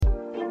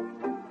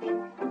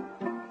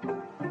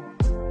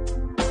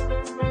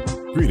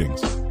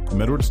Greetings.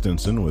 I'm Edward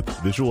Stinson with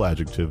Visual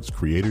Adjectives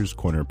Creators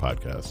Corner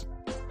podcast,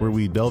 where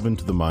we delve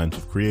into the minds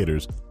of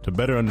creators to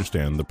better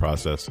understand the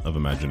process of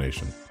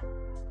imagination.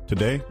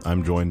 Today,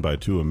 I'm joined by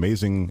two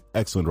amazing,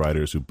 excellent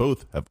writers who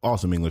both have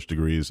awesome English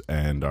degrees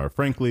and are,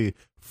 frankly,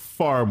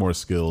 far more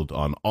skilled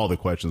on all the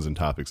questions and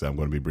topics that I'm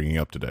going to be bringing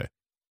up today.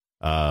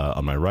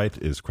 On my right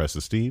is Cress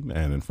Esteem,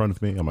 and in front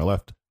of me, on my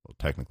left, well,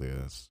 technically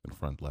it's in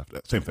front, left,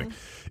 same thing,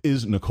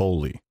 is Nicole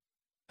Lee.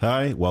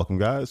 Hi, welcome,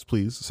 guys.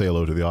 Please say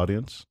hello to the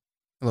audience.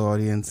 Hello,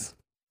 audience.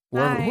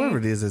 Whoever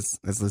it is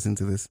that's listening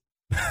to this.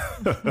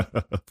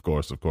 Of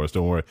course.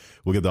 Don't worry.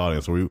 We'll get the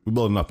audience. We're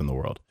building up in the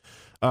world.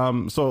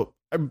 Well,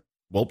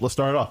 let's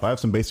start off. I have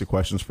some basic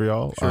questions for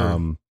y'all.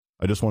 Sure.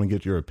 I just want to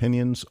get your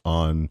opinions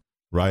on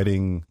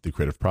writing, the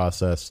creative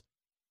process,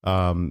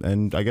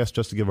 and I guess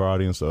just to give our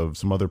audience of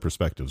some other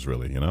perspectives,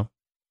 really,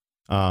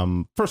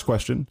 First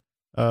question,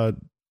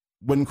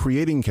 when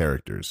creating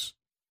characters,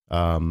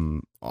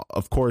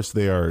 of course,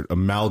 they are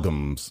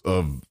amalgams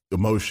of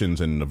emotions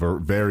and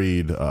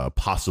varied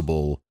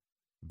possible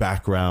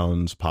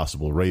backgrounds,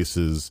 possible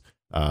races.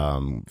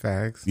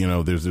 Facts.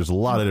 There's a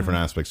lot of different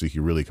aspects you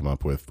can really come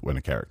up with when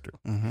a character.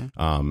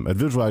 At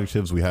Visual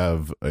Adjectives, we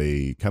have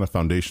a kind of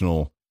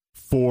foundational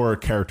 4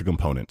 character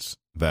components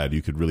that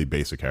you could really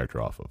base a character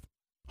off of: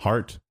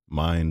 heart,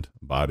 mind,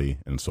 body,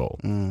 and soul.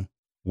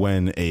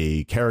 When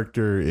a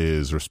character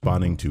is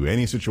responding to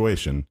any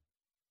situation,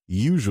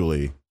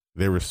 usually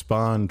they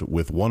respond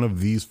with one of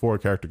these 4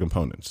 character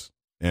components,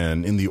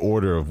 and in the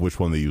order of which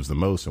one they use the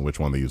most and which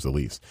one they use the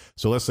least.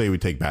 So let's say we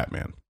take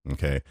Batman.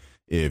 Okay.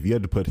 If you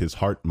had to put his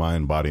heart,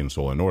 mind, body, and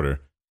soul in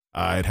order,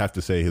 I'd have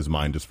to say his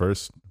mind is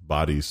first,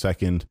 body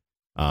second,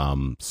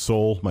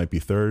 soul might be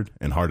third,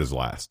 and heart is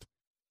last.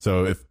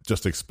 So if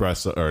just to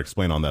express or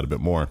explain on that a bit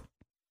more,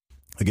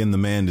 again, the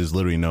man is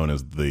literally known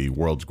as the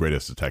world's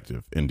greatest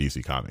detective in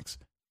DC Comics.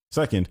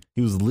 Second,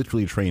 he was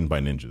literally trained by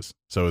ninjas.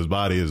 So his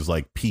body is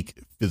like peak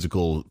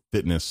physical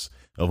fitness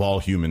of all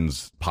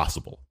humans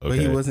possible. Okay? But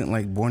he wasn't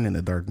like born in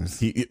the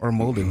darkness or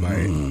molded by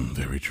it.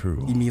 Very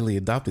true. He immediately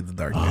adopted the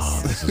darkness.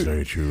 Oh, this is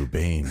very true.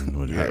 Bane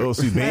would have,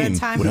 Bane By the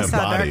time would he have saw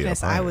body.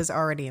 darkness, I was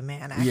already a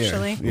man,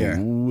 actually. Yeah.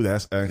 Ooh,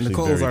 that's actually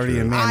Nicole's very already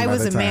true. a man. I by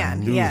was the a time.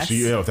 man, Dude, yes.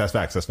 that's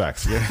facts. That's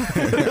facts.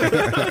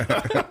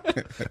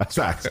 That's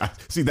facts.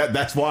 See,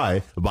 that's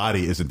why the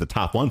body isn't the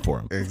top one for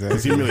him. Exactly.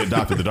 Because he really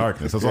adopted the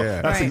darkness. That's all.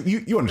 Yeah. That's Right.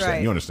 you understand.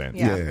 Right. You understand.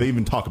 Yeah. They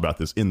even talk about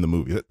this in the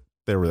movie.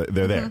 They're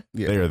there.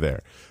 Yeah. They are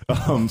there.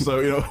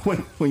 So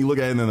when you look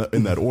at it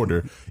in that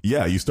order,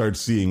 yeah, you start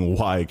seeing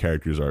why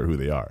characters are who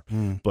they are.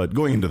 But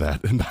going into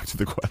that and back to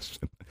the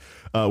question,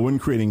 when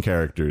creating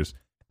characters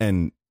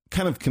and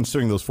kind of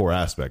considering those 4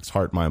 aspects: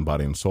 heart, mind,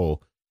 body, and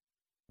soul,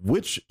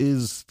 which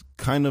is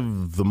kind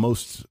of the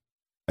most,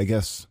 I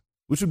guess,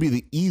 which would be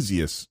the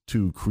easiest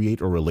to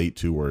create or relate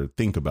to or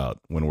think about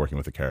when working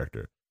with a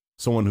character?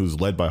 Someone who's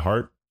led by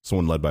heart,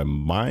 someone led by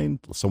mind,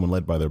 someone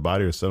led by their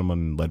body, or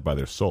someone led by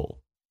their soul?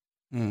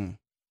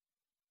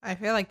 I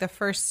feel like the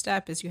first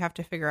step is you have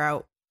to figure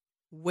out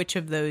which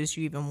of those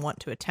you even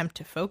want to attempt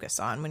to focus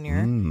on when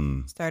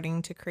you're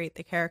starting to create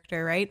the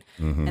character, right?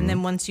 And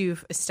then once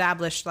you've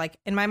established, like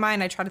in my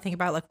mind, I try to think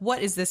about like,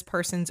 what is this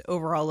person's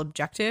overall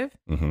objective,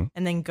 and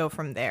then go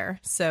from there.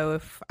 So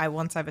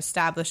once I've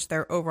established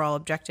their overall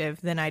objective,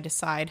 then I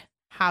decide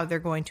how they're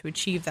going to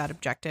achieve that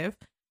objective.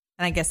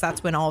 And I guess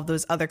that's when all of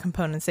those other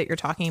components that you're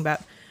talking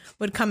about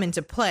would come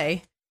into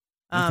play.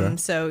 Okay.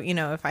 So,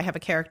 if I have a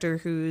character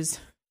who's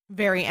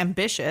very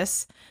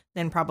ambitious,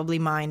 then probably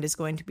mind is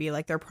going to be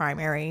like their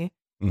primary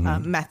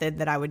method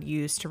that I would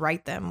use to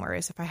write them.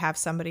 Whereas if I have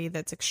somebody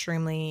that's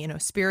extremely,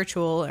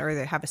 spiritual, or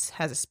that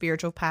has a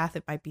spiritual path,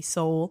 it might be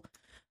soul.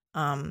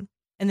 And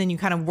then you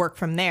kind of work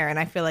from there. And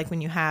I feel like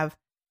when you have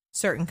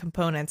certain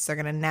components, they're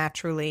going to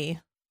naturally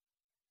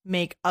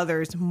make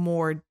others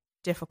more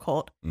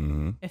difficult,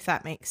 if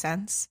that makes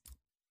sense.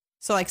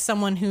 So like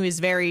someone who is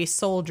very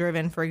soul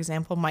driven, for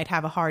example, might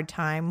have a hard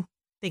time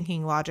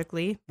thinking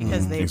logically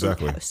because they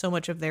have so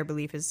much of their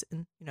belief is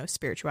in,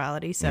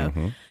 spirituality. So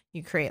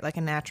you create like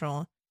a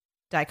natural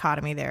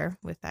dichotomy there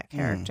with that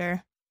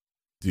character.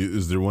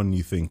 Is there one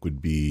you think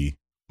would be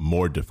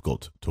more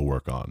difficult to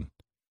work on?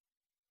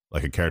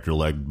 Like a character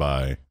led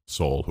by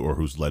soul or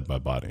who's led by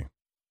body?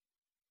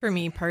 For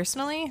me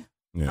personally,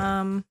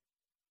 Yeah.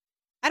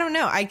 I don't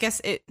know. I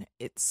guess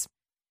it's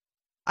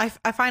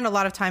I find a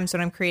lot of times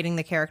when I'm creating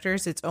the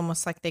characters, it's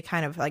almost like they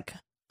kind of like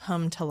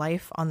come to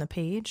life on the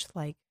page.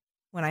 Like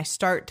when I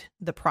start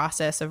the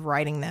process of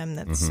writing them,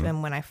 that's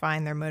then when I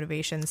find their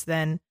motivations,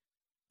 then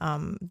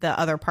the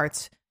other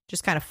parts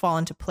just kind of fall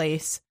into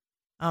place.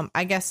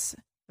 I guess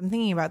I'm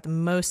thinking about the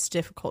most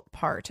difficult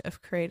part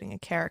of creating a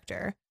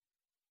character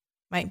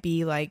might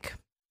be like,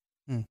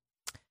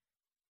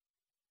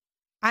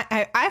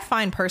 I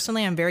find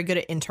personally I'm very good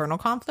at internal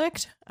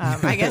conflict.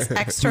 I guess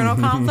external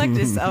conflict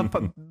is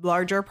a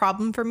larger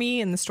problem for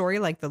me in the story,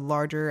 like the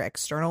larger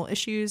external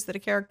issues that a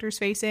character is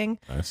facing.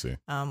 I see.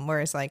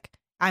 Whereas like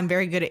I'm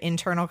very good at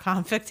internal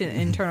conflict and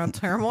internal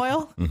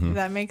turmoil, if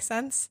that makes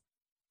sense.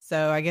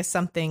 So I guess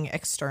something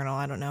external.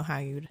 I don't know how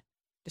you'd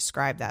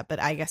describe that. But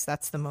I guess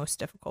that's the most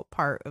difficult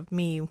part of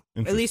me,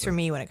 at least for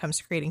me, when it comes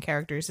to creating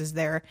characters, is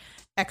their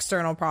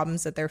external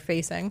problems that they're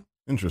facing.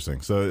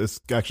 Interesting. So it's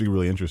actually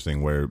really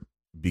interesting where,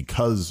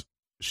 because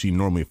she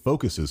normally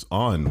focuses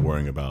on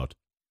worrying about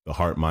the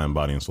heart, mind,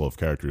 body, and soul of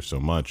characters so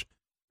much,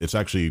 it's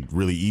actually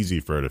really easy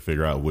for her to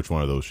figure out which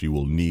one of those she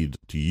will need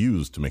to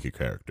use to make a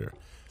character.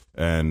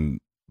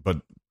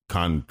 But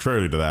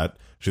contrary to that,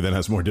 she then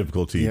has more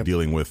difficulty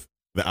dealing with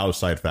the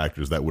outside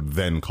factors that would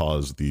then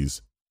cause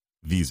these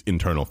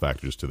internal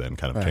factors to then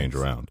kind of change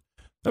around.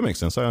 That makes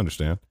sense. I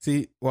understand.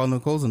 See, while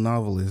Nicole's a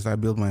novelist, I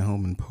build my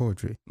home in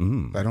poetry.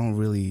 I don't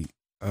really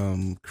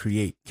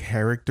create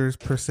characters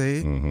per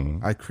se.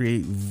 I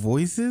create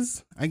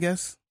voices, I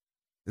guess,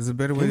 is a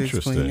better way to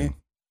explain it.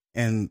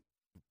 And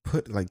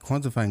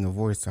quantifying a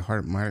voice to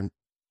heart, mind,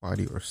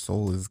 body, or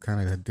soul is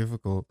kind of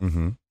difficult.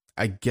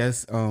 I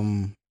guess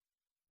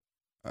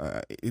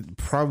it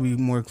probably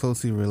more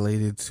closely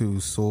related to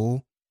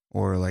soul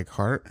or like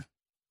heart.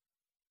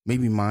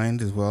 Maybe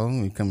mind as well.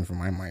 Coming from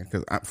my mind,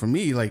 because for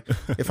me, like,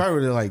 if I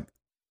were to like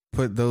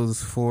put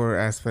those 4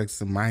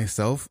 aspects of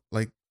myself,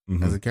 like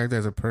as a character,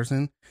 as a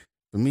person,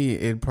 for me,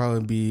 it'd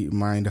probably be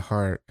mind,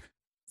 heart,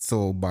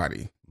 soul,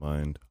 body.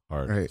 Mind,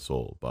 heart,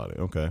 soul, body.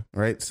 Okay.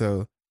 Right.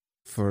 So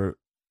for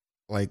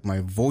like my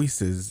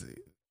voices,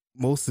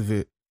 most of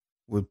it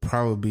would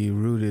probably be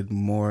rooted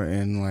more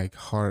in like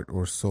heart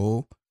or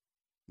soul,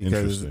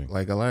 because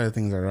like a lot of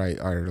things I write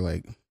are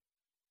really,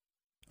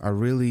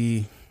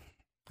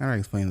 how do I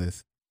explain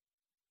this?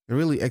 They're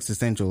really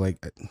existential. Like,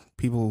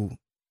 people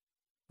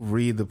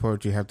read the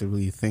poetry, have to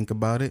really think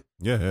about it.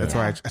 That's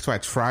why I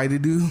try to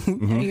do.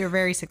 You're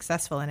very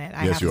successful in it,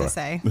 I have to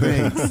say.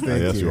 Thanks.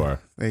 Yes, you are.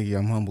 Thank you.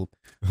 I'm humbled.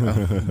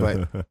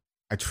 But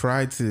I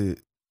try to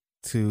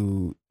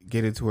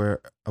get it to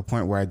a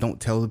point where I don't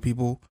tell the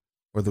people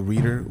or the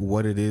reader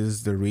what it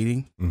is they're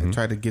reading. I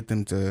try to get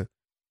them to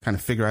kind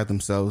of figure out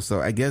themselves.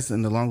 So I guess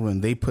in the long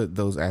run, they put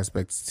those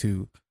aspects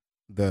to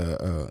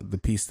the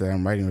piece that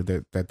I'm writing or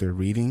that they're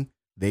reading.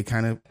 They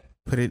kind of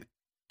put it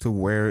to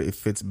where it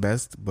fits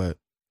best. But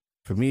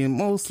for me,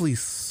 mostly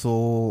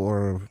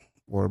soul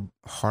or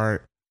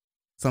heart,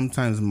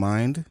 sometimes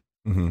mind.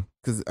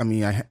 Because I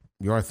mean,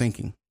 you are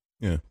thinking.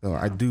 So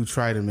I do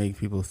try to make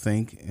people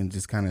think and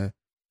just kind of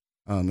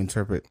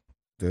interpret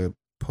the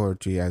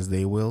poetry as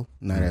they will,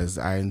 not as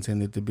I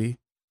intended to be.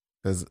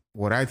 Because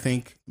what I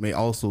think may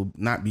also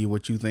not be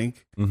what you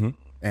think,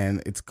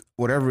 and it's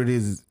whatever it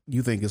is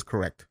you think is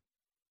correct.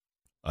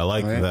 I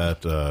like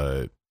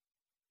that.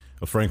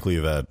 Frankly,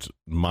 that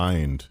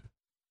mind,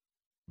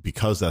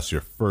 because that's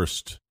your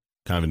first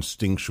kind of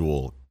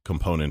instinctual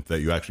component that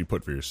you actually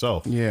put for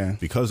yourself.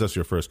 Because that's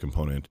your first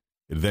component,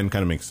 it then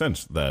kind of makes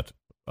sense that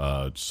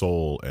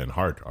soul and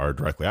heart are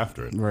directly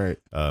after it.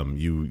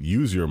 You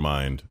use your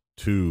mind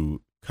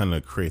to kind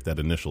of create that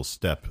initial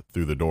step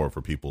through the door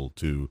for people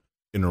to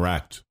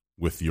interact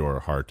with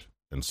your heart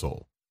and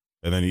soul.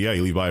 And then, you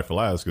leave by for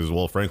last because,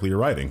 well, frankly, you're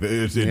writing.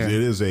 It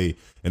is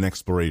an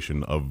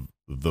exploration of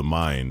the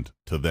mind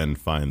to then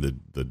find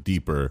the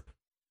deeper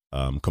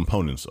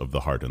components of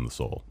the heart and the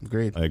soul.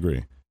 Great. I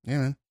agree. Yeah,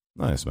 man.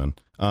 Nice, man.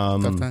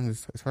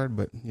 Sometimes it's hard,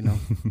 but you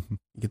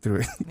get through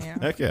it.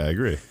 Heck yeah, I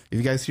agree. If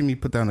you guys see me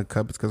put down a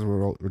cup, it's because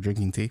we're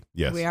drinking tea.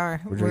 Yes, we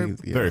are. We're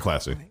drinking, very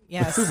classy.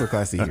 Yes, super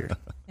classy here.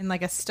 In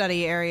like a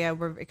study area,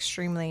 we're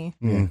extremely,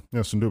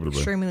 yes, indubitably,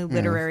 extremely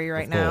literary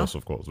right now.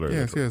 Of course, very.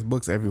 Yes,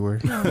 books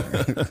everywhere.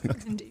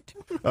 Indeed.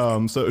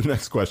 So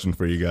next question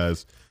for you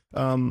guys: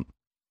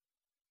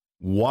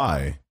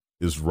 why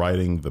is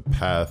writing the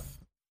path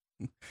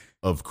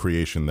of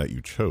creation that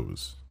you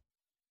chose?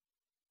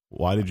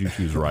 Why did you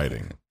choose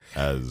writing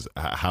as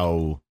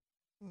how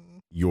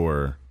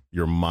your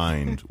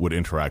mind would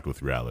interact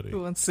with reality?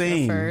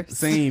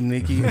 Same,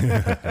 Nikki.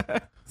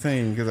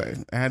 Same,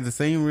 because I had the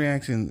same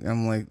reaction.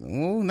 I'm like,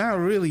 well, not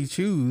really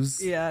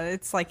choose. Yeah,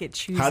 it's like it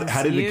chooses how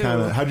did you.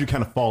 How did you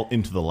kind of fall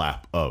into the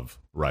lap of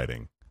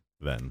writing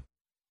then?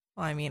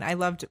 Well, I mean,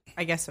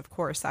 I guess, of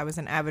course, I was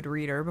an avid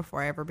reader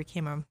before I ever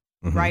became a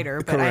writer,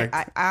 but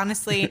I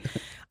honestly,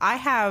 I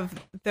have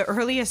the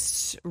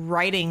earliest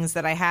writings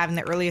that I have and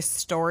the earliest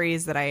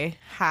stories that I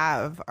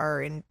have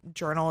are in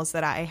journals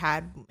that I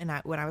had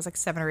when I was like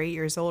 7 or 8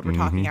 years old. We're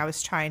talking, I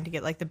was trying to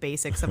get like the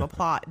basics of a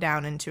plot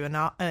down into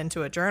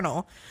a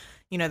journal,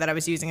 that I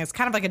was using. It's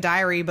kind of like a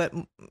diary, but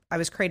I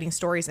was creating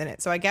stories in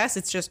it. So I guess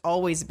it's just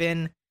always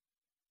been,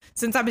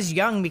 since I was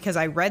young, because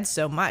I read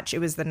so much, it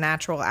was the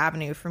natural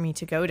avenue for me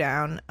to go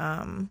down,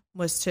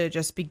 was to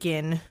just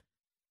begin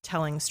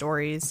telling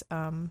stories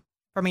from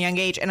a young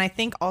age. And I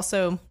think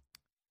also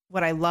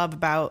what I love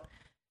about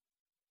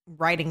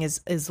writing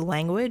is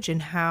language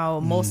and how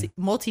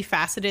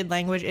multifaceted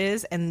language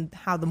is, and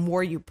how the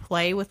more you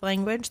play with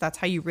language, that's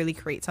how you really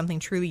create something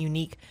truly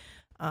unique.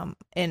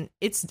 And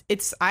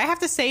it's I have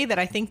to say that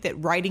I think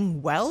that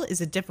writing well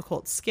is a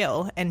difficult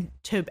skill, and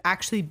to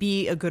actually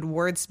be a good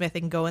wordsmith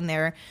and go in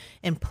there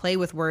and play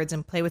with words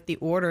and play with the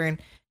order and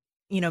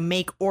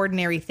make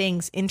ordinary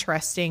things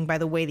interesting by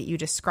the way that you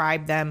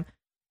describe them.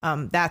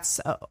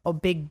 That's a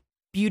big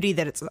beauty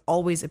that it's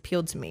always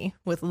appealed to me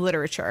with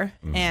literature.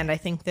 And I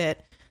think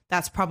that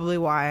that's probably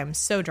why I'm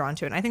so drawn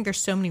to it. And I think there's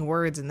so many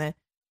words in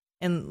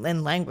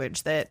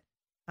language that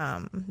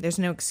there's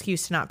no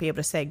excuse to not be able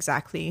to say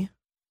exactly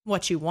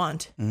what you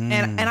want.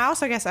 And I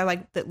also guess I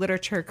like that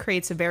literature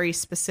creates a very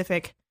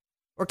specific,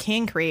 or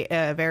can create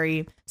a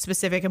very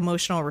specific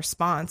emotional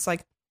response.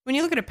 Like when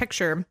you look at a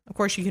picture, of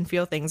course you can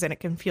feel things and it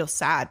can feel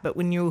sad, but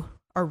when you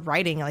are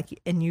writing,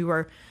 like, and you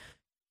are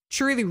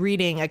truly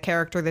reading a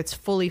character that's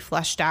fully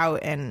fleshed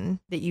out and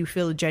that you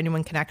feel a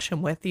genuine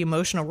connection with, the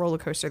emotional roller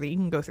coaster that you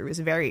can go through is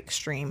very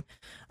extreme.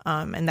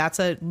 And that's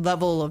a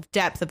level of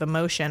depth of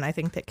emotion, I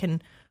think, that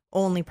can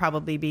only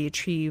probably be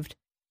achieved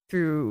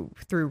through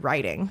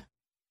writing.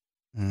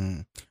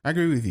 I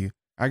agree with you.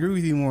 I agree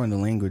with you more on the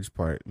language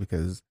part,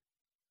 because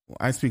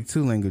I speak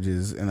 2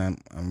 languages and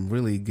I'm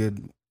really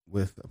good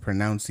with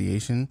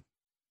pronunciation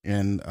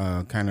and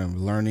kind of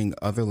learning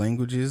other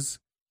languages.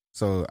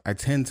 So I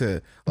tend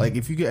to, like,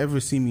 if you could ever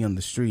see me on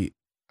the street,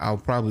 I'll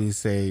probably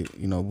say,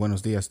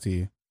 buenos dias to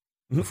you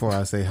before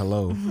I say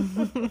hello,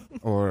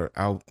 or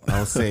I'll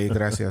say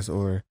gracias,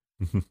 or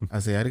I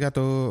say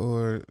arigato,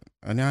 or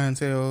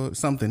annyeonghaseyo,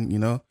 something,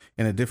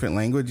 in a different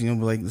language. Be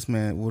like, this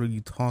man, what are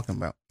you talking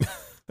about?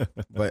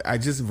 But I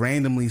just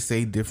randomly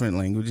say different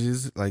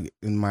languages, like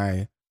in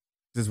my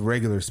just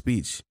regular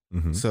speech.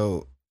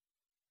 So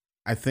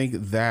I think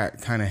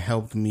that kind of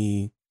helped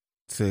me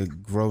to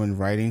grow in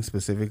writing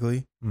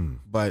specifically.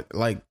 But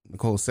like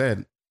Nicole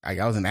said,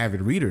 I was an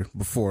avid reader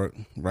before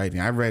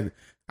writing.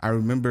 I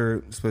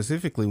remember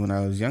specifically when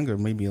I was younger,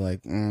 maybe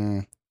like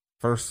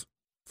first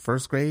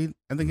grade,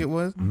 I think it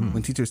was,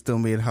 when teachers still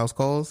made house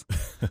calls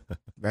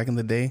back in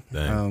the day.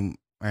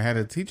 I had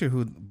a teacher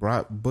who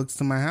brought books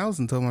to my house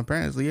and told my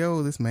parents,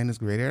 yo, this man is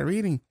great at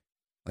reading.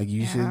 Like,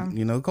 you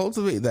should,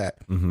 cultivate that.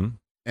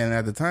 And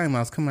at the time, I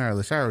was coming out of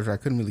the shower, so I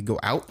couldn't really go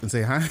out and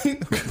say hi.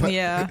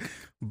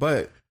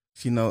 But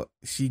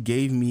she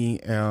gave me,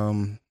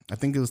 I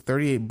think it was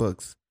 38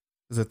 books.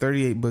 It was a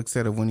 38-book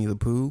set of Winnie the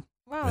Pooh.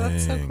 Wow,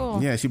 that's so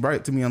cool. Yeah, she brought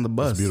it to me on the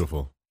bus. That's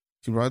beautiful.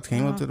 She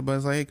came up to the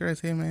bus like, hey,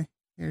 Chris, hey, man,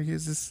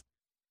 here's this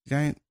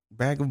giant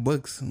bag of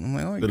books. And I'm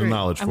like, oh, bit of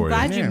knowledge for you.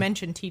 I'm glad you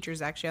mentioned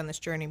teachers actually on this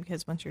journey,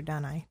 because once you're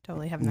done, I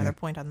totally have another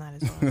point on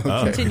that as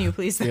well. Continue,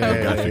 please.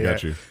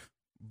 Got you.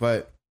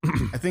 But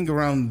I think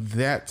around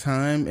that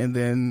time, and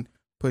then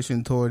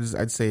pushing towards,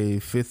 I'd say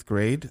 5th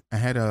grade, I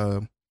had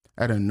a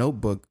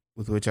notebook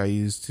with which I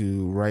used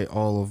to write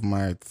all of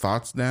my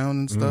thoughts down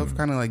and stuff,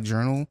 kind of like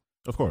journal,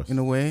 of course, in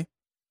a way.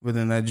 But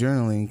then that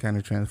journaling kind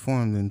of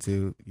transformed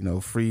into,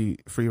 free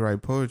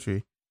write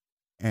poetry.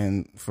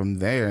 And from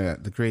there,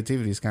 the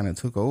creativities kind of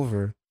took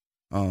over.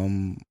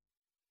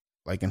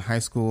 Like in high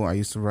school, I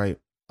used to write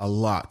a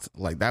lot.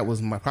 Like that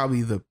was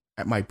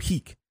at my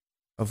peak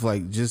of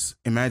like just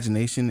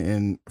imagination,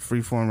 and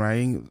free form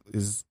writing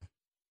is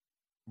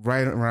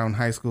right around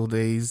high school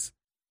days.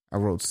 I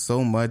wrote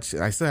so much.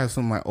 I still have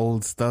some of my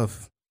old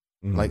stuff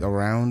like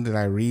around that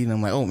I read, and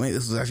I'm like, oh man,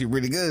 this is actually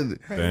really good.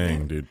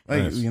 Dang, dude.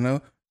 Like,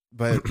 nice.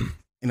 But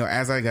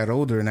as I got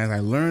older and as I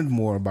learned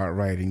more about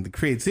writing, the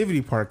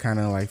creativity part kind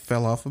of like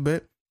fell off a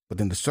bit, but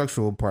then the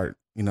structural part,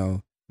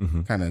 kind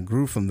of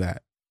grew from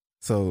that.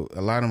 So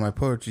a lot of my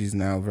poetry is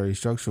now very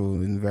structural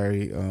and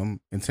very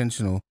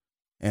intentional,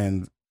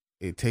 and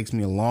it takes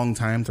me a long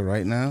time to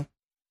write now.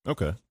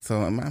 Okay.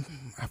 So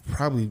I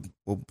probably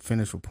will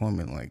finish a poem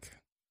in like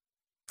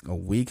a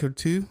week or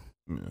 2.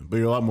 Yeah, but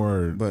you're a lot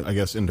more, I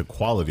guess, into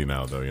quality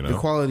now, though. The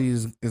quality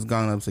has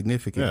gone up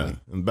significantly.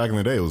 Yeah, and back in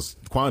the day,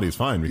 quantity is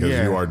fine because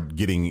you are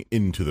getting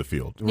into the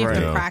field. You have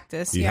to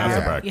practice. You have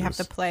to practice. You have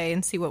to play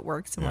and see what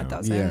works and what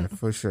doesn't. Yeah,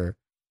 for sure.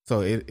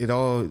 So it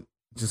all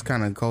just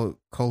kind of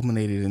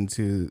culminated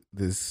into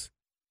this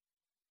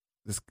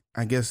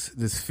I guess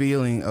this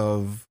feeling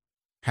of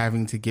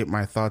having to get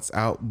my thoughts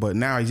out, but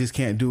now I just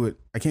can't do it.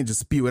 I can't just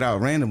spew it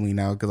out randomly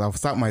now, because I'll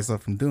stop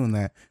myself from doing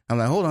that. I'm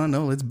like, hold on,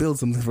 no, let's build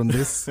something from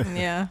this.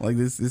 Yeah. Like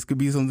this could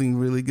be something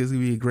really good. This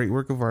could be a great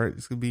work of art.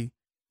 This could be,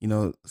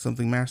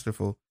 something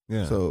masterful.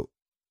 Yeah. So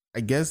I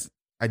guess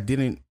I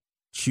didn't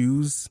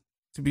choose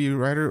to be a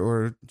writer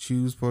or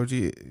choose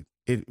poetry.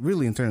 It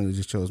really internally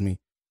just chose me.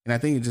 And I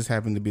think it just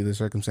happened to be the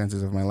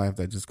circumstances of my life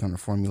that just kind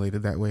of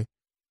formulated that way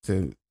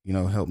to,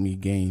 help me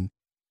gain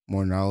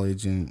more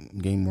knowledge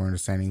and gain more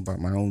understanding about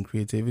my own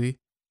creativity,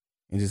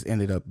 and just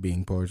ended up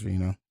being poetry,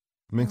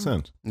 Makes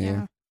sense.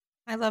 Yeah.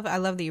 I love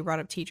that you brought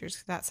up teachers,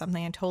 because that's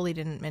something I totally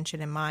didn't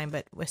mention in mine,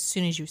 but as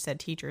soon as you said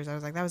teachers, I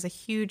was like, that was a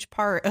huge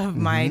part of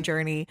my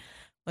journey.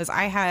 Was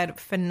I had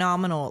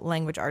phenomenal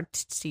language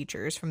arts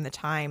teachers from the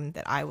time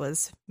that I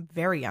was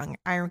very young.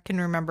 I can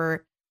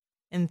remember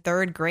in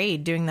 3rd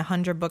grade doing the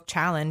 100-book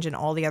challenge, and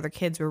all the other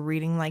kids were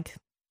reading like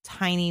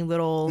tiny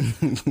little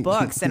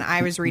books, and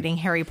I was reading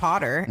Harry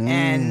Potter,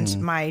 and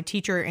my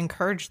teacher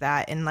encouraged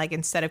that, and like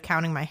instead of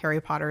counting my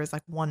Harry Potter as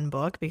like 1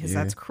 book, because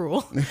that's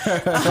cruel, when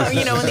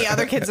the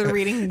other kids are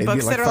reading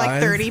books that are like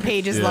 30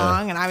 pages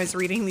long, and I was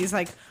reading these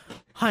like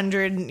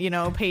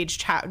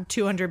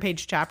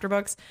 200-page chapter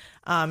books.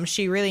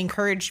 She really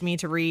encouraged me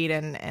to read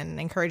and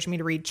encouraged me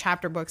to read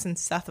chapter books and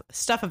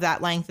stuff of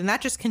that length. And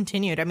that just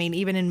continued. I mean,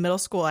 even in middle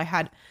school, I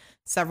had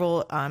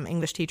several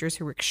English teachers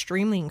who were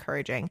extremely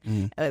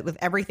encouraging with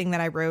everything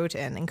that I wrote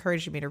and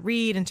encouraged me to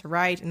read and to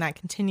write. And that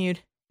continued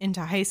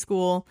into high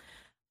school.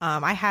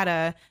 I had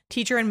a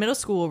teacher in middle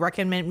school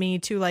recommend me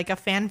to like a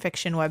fan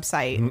fiction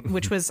website,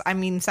 which was, I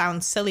mean,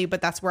 sounds silly,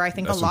 but that's where I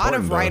think a lot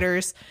of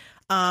writers,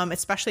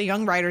 especially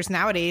young writers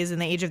nowadays in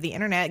the age of the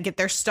internet, get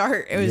their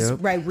start. It was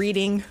by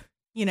reading,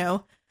 you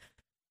know,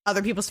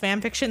 other people's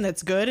fan fiction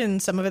that's good and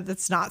some of it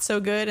that's not so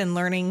good, and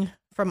learning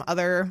from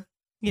other,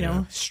 you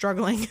know,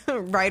 struggling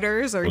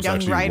writers or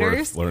young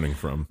writers. Learning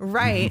from.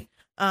 Right.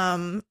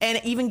 And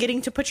even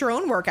getting to put your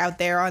own work out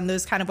there on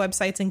those kind of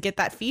websites and get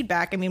that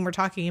feedback. I mean, we're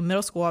talking in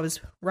middle school, I was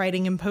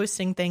writing and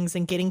posting things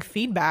and getting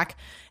feedback,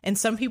 and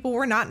some people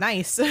were not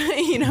nice,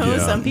 you know,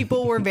 some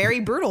people were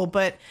very brutal,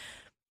 but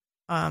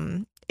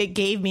it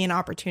gave me an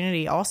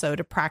opportunity also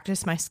to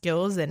practice my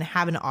skills and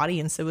have an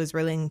audience that was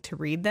willing to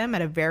read them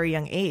at a very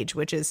young age,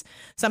 which is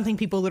something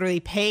people literally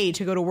pay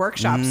to go to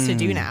workshops to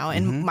do now.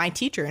 And my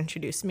teacher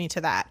introduced me to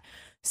that.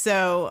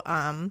 So,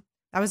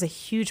 that was a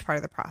huge part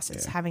of the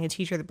process, having a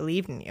teacher that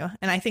believed in you.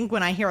 And I think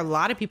when I hear a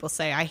lot of people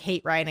say, I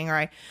hate writing or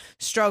I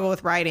struggle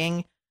with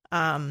writing,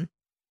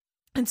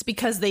 it's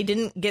because they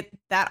didn't get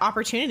that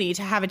opportunity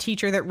to have a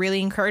teacher that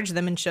really encouraged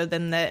them and showed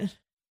them that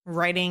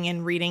writing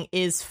and reading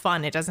is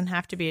fun. It doesn't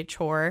have to be a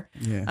chore.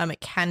 It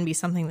can be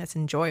something that's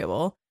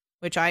enjoyable,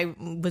 which I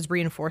was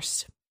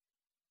reinforced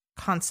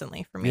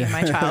constantly for me in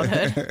my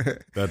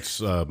childhood.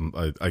 That's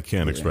I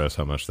can't express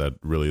how much that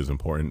really is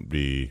important.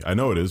 I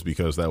know it is,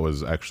 because that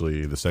was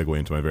actually the segue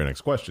into my very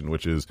next question,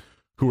 which is,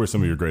 who are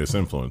some of your greatest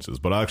influences?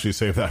 But I'll actually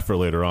save that for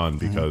later on,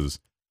 because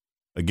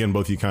again,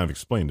 both you kind of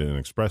explained it and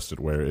expressed it,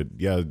 where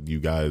you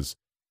guys,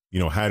 you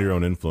know, had your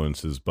own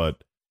influences,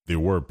 but there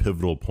were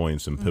pivotal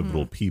points and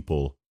pivotal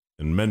people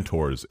and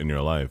mentors in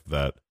your life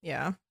that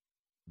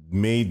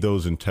made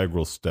those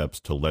integral steps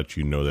to let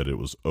you know that it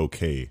was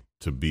okay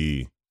to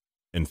be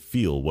and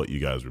feel what you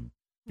guys were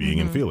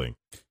being and feeling.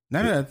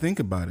 Now that I think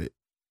about it,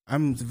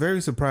 I'm very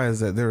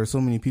surprised that there are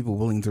so many people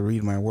willing to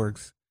read my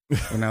works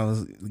when I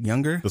was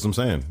younger. That's what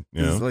I'm saying.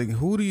 You know? Like,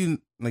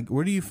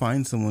 where do you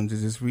find someone to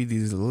just read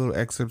these little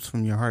excerpts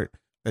from your heart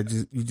that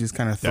you just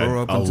kind of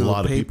throw up into a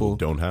lot of people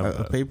don't have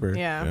a paper.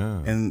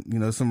 Yeah. And, you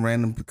know, some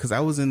random, because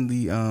I was in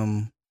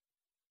the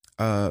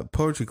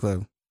poetry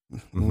club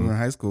when we were in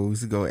high school. We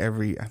used to go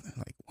every, I think,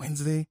 like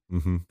Wednesday,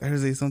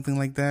 Thursday, something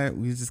like that.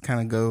 We just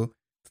kind of go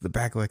the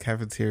back of the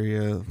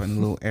cafeteria in a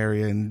little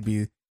area, and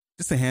be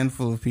just a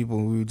handful of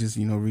people. We would just,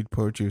 you know, read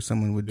poetry, or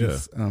someone would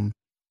just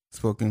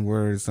spoken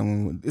words.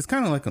 It's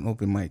kind of like an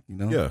open mic, you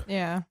know?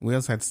 Yeah. We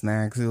also had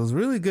snacks. It was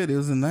really good. It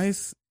was a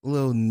nice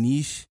little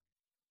niche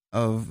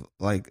of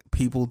like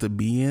people to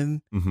be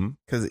in,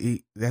 because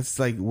that's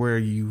like where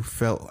you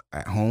felt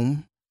at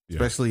home,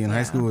 especially in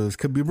high school. It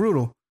could be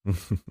brutal.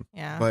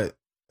 But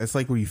it's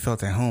like where you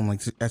felt at home,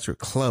 like at your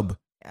club.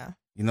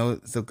 You know,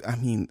 so I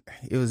mean,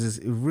 it was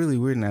just really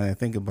weird now that I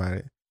think about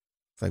it.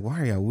 It's like,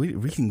 why are y'all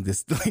reading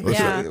this? Like,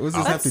 what's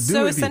this have to do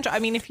so with essential. you? I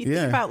mean, if you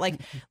think about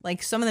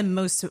like some of the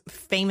most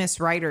famous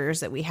writers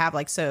that we have,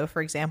 like, so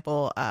for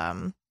example,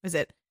 was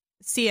it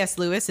C.S.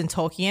 Lewis and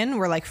Tolkien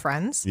were like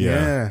friends?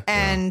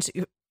 And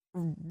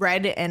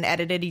read and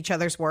edited each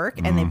other's work,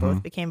 and they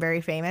both became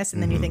very famous.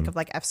 And then you think of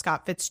like F.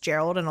 Scott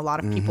Fitzgerald and a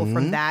lot of people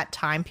from that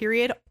time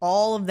period.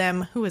 All of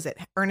them, who was it?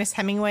 Ernest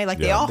Hemingway. Like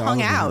they all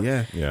hung out.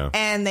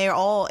 And they're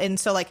all, and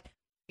so like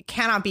it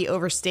cannot be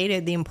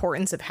overstated the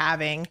importance of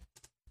having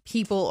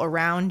people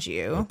around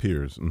you,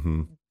 peers,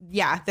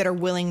 that are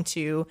willing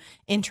to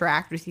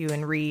interact with you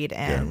and read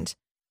and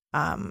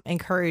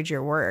encourage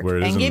your work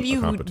and give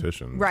you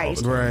competition,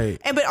 right,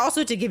 and but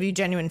also to give you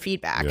genuine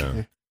feedback.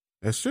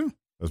 That's true.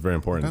 That's very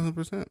important.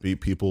 100%. Be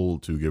people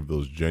to give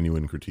those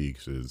genuine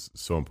critiques is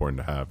so important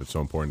to have. It's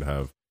so important to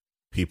have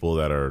people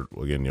that are,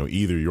 again, you know,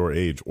 either your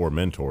age or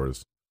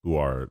mentors who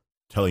are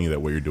telling you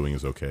that what you're doing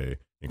is okay,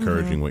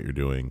 encouraging what you're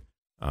doing,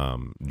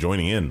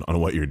 joining in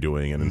on what you're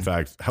doing, and in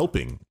fact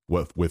helping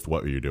with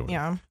what you're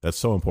doing. That's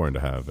so important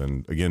to have.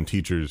 And again,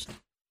 teachers,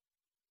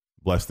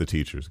 bless the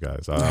teachers,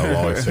 guys. I'll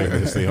always say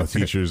this. You know,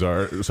 teachers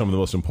are some of the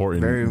most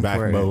important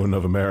backbone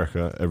of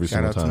America every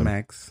single time. Shout out to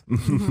Max.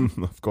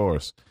 Of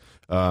course.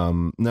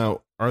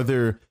 Now, are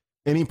there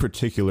any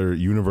particular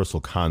universal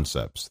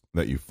concepts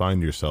that you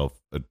find yourself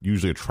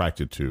usually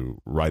attracted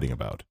to writing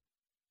about?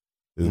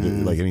 Is there,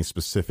 like, any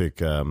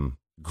specific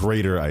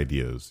greater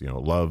ideas? You know,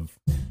 love,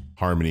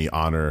 harmony,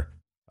 honor,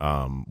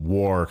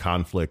 war,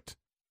 conflict,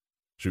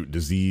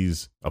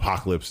 disease,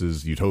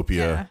 apocalypses,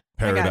 utopia,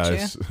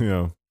 paradise. You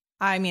know.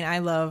 I mean, I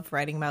love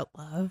writing about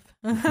love,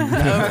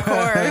 of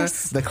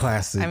course. The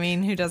classic. I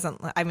mean, who doesn't?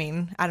 I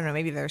mean, I don't know.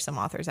 Maybe there are some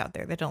authors out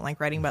there that don't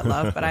like writing about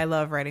love, but I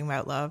love writing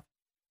about love.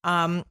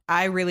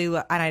 I really,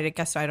 and I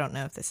guess I don't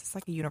know if this is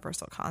like a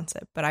universal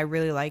concept, but I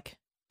really like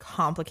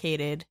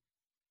complicated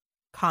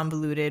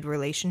convoluted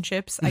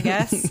relationships, I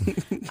guess.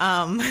 That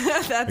I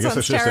guess I sounds should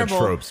have said terrible.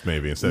 tropes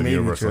maybe instead of Maybe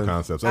universal tropes.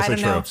 concepts. I I'll say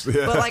don't know. tropes.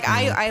 Yeah. But like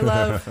I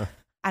love,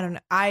 I don't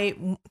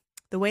know.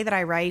 The way that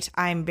I write,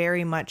 I'm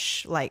very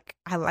much like,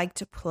 I like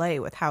to play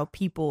with how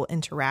people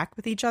interact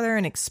with each other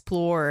and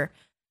explore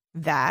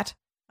that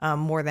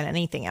more than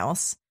anything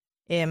else.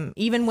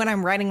 Even when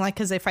I'm writing, like,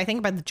 because if I think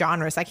about the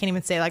genres, I can't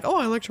even say like, oh,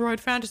 I like to write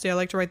fantasy, I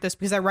like to write this,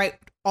 because I write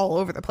all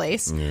over the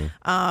place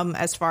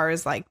as far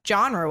as like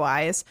genre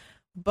wise.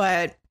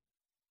 But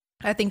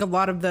I think a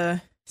lot of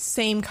the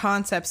same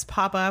concepts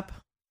pop up.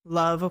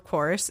 Love, of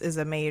course, is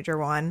a major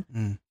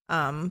one.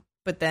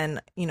 But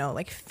then, you know,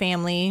 like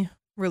family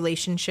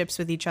relationships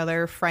with each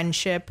other,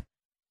 friendship,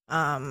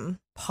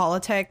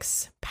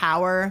 politics,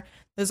 power.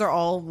 Those are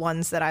all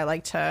ones that I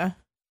like to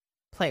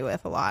play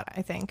with a lot,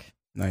 I think.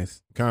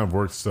 Nice. Kind of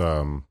works.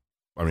 I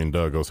mean,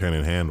 Doug, goes hand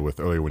in hand with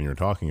earlier when you were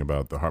talking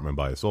about the heart, mind,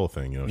 body, soul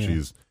thing. You know,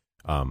 she's,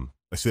 I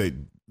say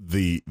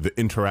the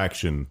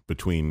interaction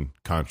between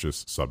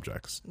conscious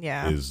subjects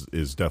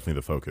is definitely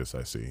the focus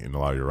I see in a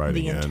lot of your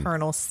writing. The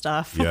internal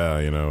stuff. Yeah,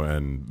 you know,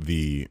 and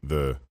the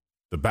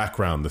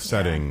background, the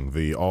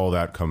setting, all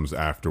that comes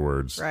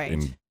afterwards, right?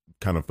 In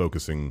kind of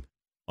focusing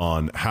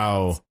on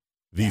how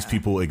these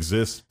people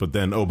exist, but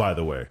then, oh, by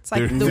the way, it's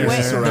like the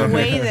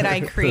way that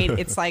I create.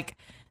 It's like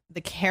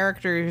the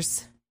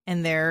characters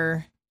and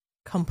their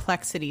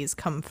complexities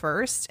come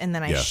first, and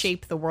then I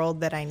shape the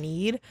world that I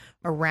need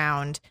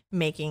around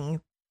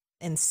making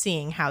and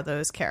seeing how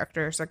those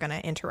characters are going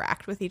to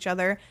interact with each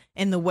other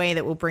in the way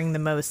that will bring the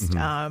most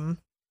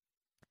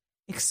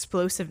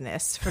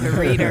explosiveness for the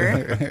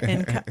reader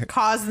and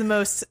cause the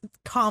most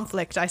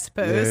conflict, I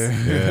suppose.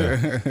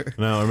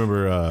 Now, I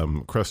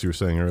remember, Crust, you were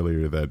saying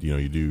earlier that, you know,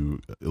 you do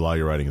a lot of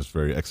your writing is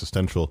very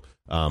existential.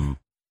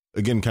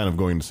 Again, kind of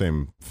going the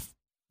same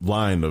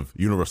line of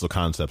universal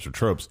concepts or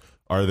tropes.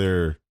 Are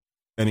there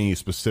any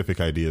specific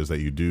ideas that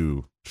you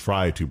do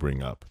try to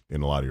bring up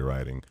in a lot of your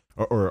writing,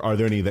 or are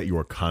there any that you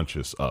are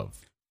conscious of?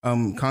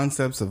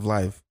 Concepts of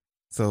life.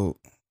 So,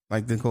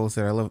 like Nicole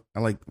said, I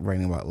like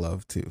writing about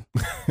love too.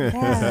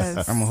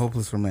 Yes. I'm a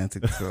hopeless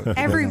romantic. So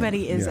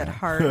everybody is at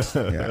heart.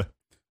 Yeah,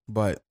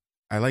 but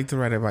I like to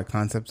write about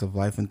concepts of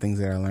life and things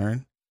that I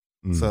learn.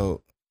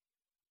 So,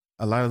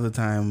 a lot of the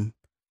time,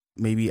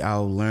 maybe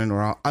I'll learn,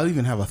 or I'll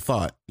even have a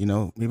thought. You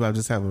know, maybe I'll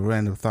just have a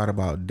random thought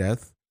about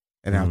death,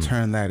 and I'll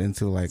turn that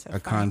into like a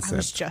concept. I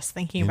was just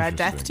thinking about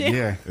death too.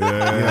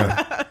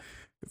 Yeah.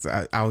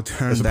 So I'll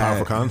turn it's a that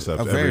powerful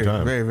concept very, every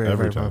time.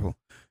 Very powerful.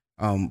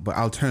 But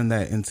I'll turn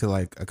that into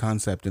like a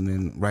concept and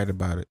then write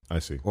about it. I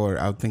see. Or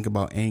I'll think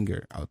about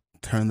anger. I'll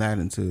turn that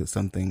into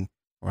something,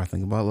 or I'll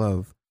think about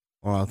love,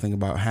 or I'll think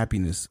about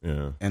happiness.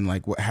 Yeah. And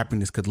like what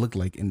happiness could look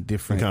like in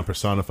different, kind of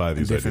personify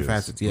these different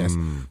ideas. facets. Yes.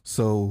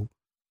 So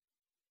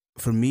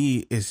for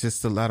me, it's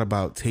just a lot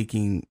about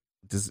taking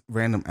just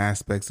random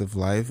aspects of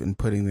life and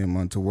putting them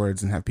onto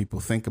words and have people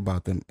think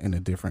about them in a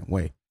different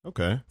way.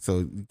 Okay.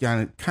 So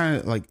kind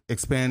of like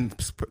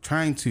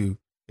trying to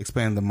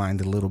expand the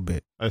mind a little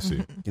bit. I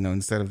see. You know,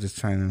 instead of just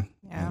trying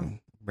to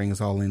bring us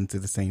all into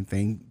the same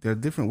thing. There are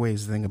different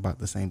ways to think about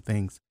the same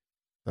things.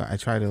 So I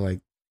try to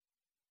like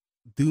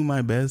do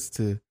my best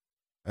to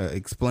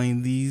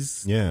explain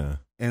these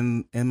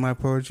in my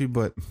poetry,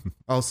 but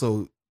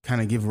also kind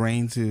of give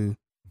rein to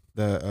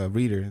the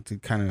reader to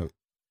kind of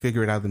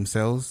figure it out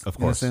themselves, of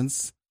course. In a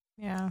sense.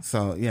 Yeah.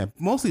 So yeah,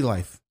 mostly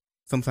life.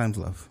 Sometimes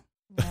love.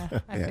 Yeah,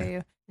 I feel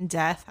you.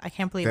 Death. I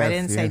can't believe I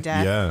didn't say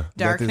death. Yeah.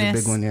 Darkness. Death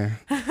is a big one, yeah.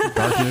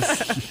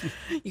 Darkness.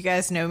 You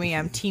guys know me.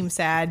 I'm team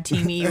sad,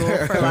 team evil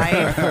for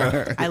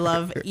life. I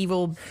love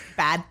evil,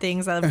 bad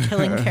things. I love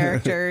killing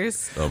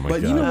characters. Oh my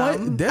God. You know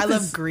what? I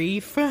love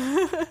grief.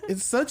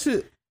 It's such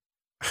a...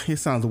 It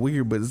sounds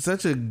weird, but it's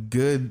such a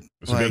good,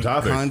 a good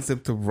topic.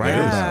 Concept to write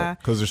about.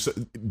 Because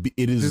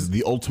it is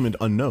the ultimate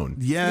unknown.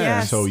 Yeah.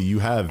 Yes. So you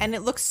have... And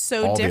it looks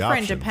so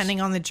different depending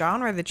on the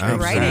genre that you're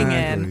writing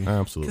in.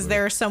 Absolutely. Because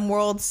there are some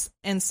worlds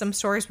and some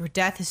stories where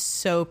death is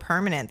so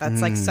permanent.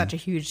 That's like such a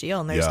huge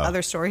deal. And there's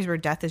other stories where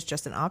death is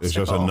just an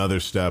obstacle. It's just another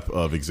step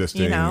of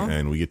existing,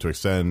 and we get to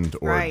ascend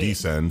or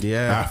descend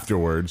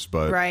afterwards,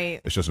 but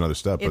it's just another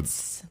step.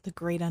 It's the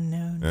great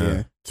unknown.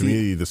 Yeah. To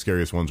me, the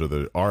scariest ones are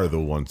the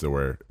ones that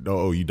where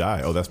you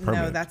die. Oh, that's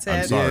permanent. No, that's it.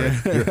 I'm sorry.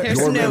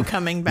 There's no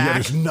coming back. Yeah,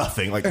 there's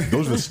nothing. Like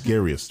those are the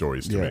scariest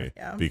stories to me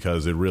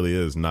because it really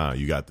is.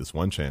 You got this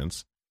one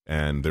chance,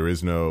 and there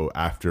is no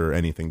after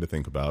anything to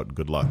think about.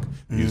 Good luck.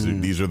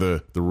 These are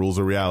the rules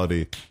of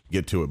reality.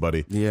 Get to it,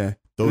 buddy. Yeah,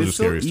 those are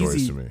scary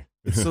stories to me.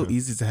 It's so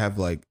easy to have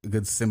like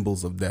good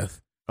symbols of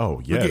death. Oh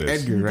yeah, look at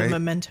Edgar, right? The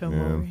memento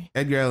mori.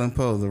 Edgar Allan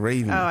Poe, the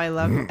Raven. Oh, I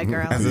love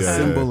Edgar Allan Poe. As a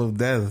symbol of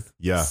death.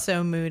 Yeah,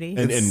 so moody.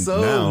 And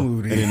so now,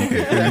 moody.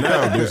 And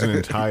now there's an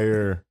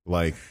entire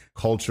like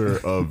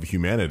culture of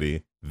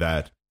humanity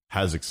that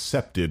has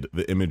accepted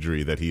the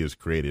imagery that he has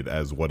created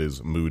as what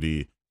is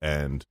moody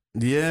and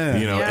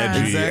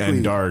edgy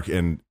and dark,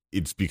 and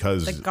it's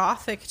because the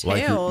Gothic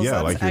tales.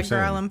 Like Edgar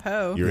Allan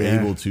Poe. You're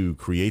able to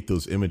create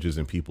those images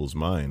in people's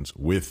minds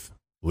with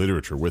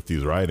literature, with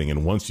these writing,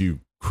 and once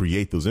you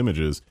create those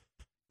images,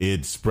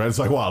 it spreads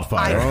like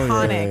wildfire.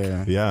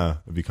 Iconic. Yeah,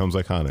 it becomes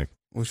iconic.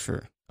 Well,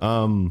 sure.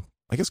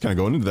 I guess kind of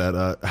going into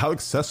that, how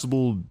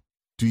accessible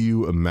do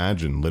you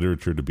imagine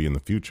literature to be in the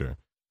future?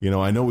 You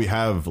know, I know we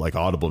have like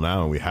Audible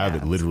now, and we have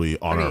it literally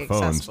on our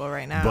phones accessible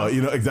right now. But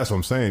you know, that's what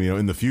I'm saying. You know,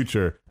 in the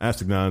future, as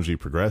technology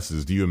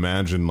progresses, do you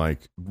imagine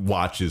like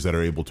watches that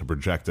are able to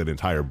project an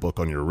entire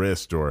book on your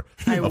wrist, or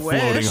floating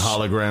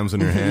holograms in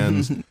your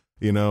hands?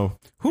 You know,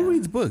 who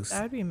reads books?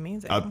 That would be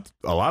amazing.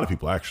 A lot of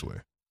people actually.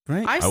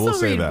 Right? I still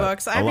read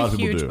books. I have a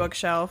huge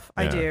bookshelf.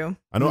 Yeah. I do.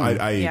 I know.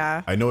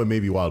 I know it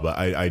may be wild, but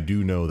I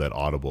do know that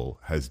Audible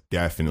has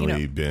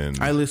definitely been.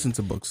 I listen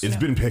to books. It's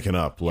been picking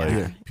up.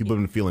 Like people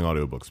have been feeling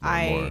audiobooks more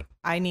and more.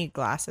 I need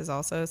glasses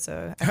also,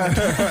 so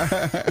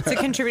to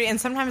contribute. And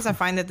sometimes I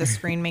find that the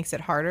screen makes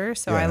it harder,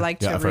 so I like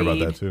to I've read heard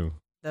about that too.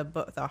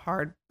 The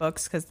hard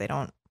books because they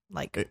don't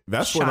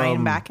that's shine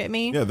when, back at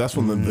me. Yeah, that's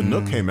when the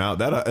Nook came out.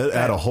 That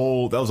had a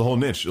whole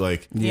niche.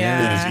 Like it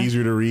is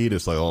easier to read.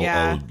 It's like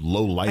a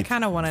low light. I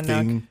kind of want a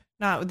Nook.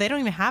 No, they don't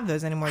even have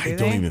those anymore, do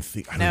they? I don't even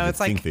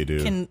think they do.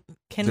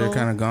 Kindle. They're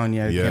kind of gone.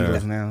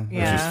 Kindles now.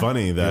 Yeah. Which is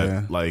funny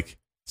that like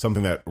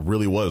something that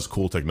really was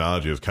cool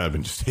technology has kind of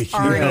been just taking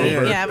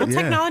over. Yeah, well,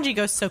 technology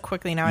goes so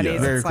quickly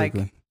nowadays. It's like,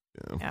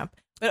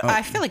 But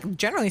I feel like,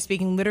 generally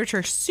speaking,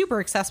 literature is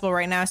super accessible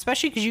right now,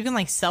 especially because you can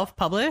like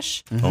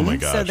self-publish. Oh my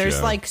gosh! So there's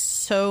like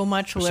so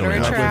much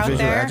literature out Visual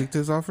there.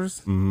 Adjectives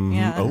offers.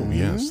 Yeah. Oh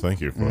yes,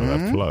 thank you for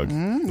that plug.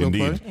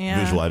 Indeed,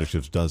 Yeah. Visual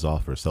Adjectives does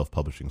offer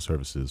self-publishing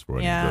services for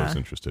anyone who's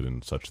interested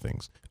in such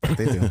things.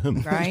 They do.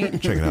 Right?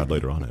 Check it out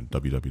later on at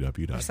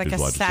www.visualadjectives.com. It's like a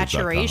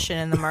saturation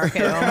in the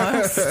market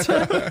almost.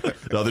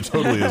 No, there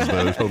totally is.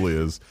 There totally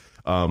is.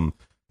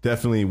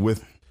 Definitely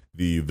with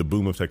the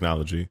boom of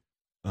technology.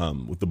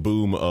 With the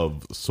boom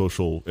of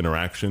social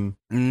interaction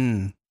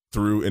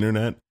through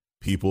internet,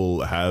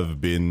 people have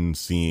been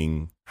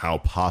seeing how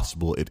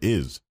possible it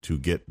is to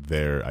get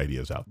their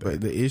ideas out there.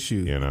 But the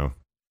issue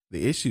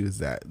is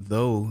that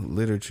though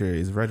literature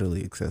is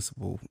readily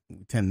accessible,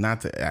 we tend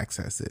not to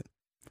access it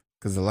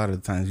because a lot of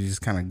the times you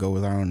just kind of go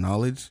with our own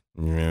knowledge.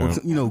 Yeah.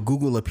 Or,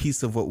 Google a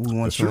piece of what we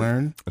want to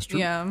learn. That's true.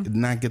 Yeah.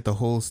 Not get the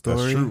whole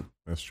story.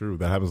 That's true.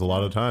 That happens a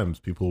lot of times.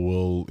 People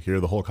will hear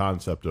the whole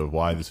concept of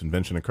why this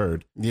invention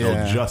occurred. Yeah.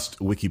 They'll just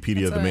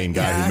Wikipedia the main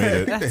guy who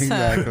made it.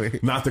 Exactly.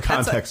 Not the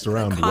context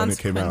around when it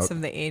came out.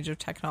 Of the age of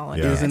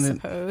technology, I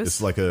suppose.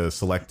 It's like a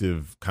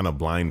selective kind of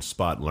blind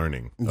spot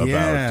learning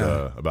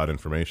about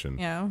information.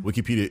 Yeah.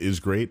 Wikipedia is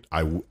great.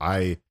 I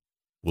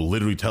will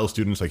literally tell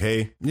students like,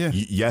 hey,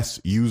 yes,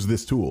 use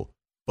this tool.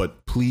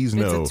 But please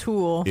know it's a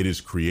tool.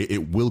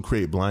 It will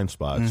create blind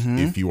spots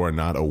if you are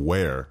not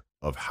aware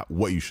of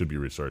what you should be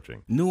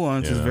researching.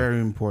 Nuance is very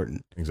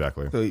important.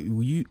 Exactly. So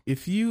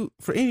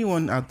for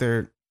anyone out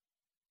there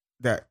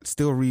that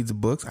still reads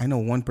books, I know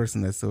one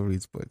person that still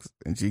reads books,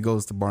 and she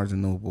goes to Barnes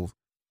and Noble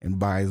and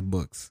buys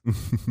books.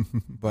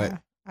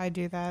 But I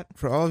do that.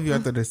 For all of you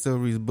out there that still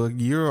reads books,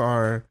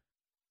 you're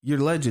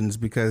legends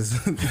because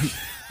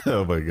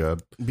oh my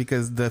God.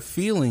 Because the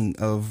feeling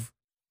of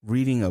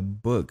reading a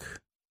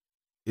book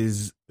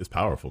is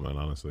powerful, man,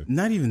 honestly.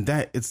 Not even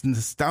that, it's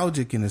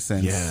nostalgic in a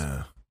sense.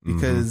 Yeah.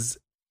 Because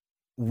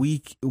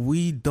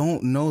we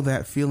don't know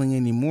that feeling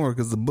anymore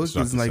because the book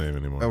is like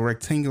a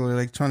rectangular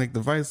electronic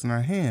device in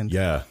our hand.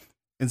 Yeah.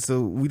 And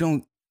so we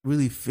don't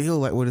really feel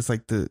like what it's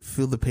like to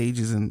feel the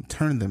pages and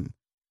turn them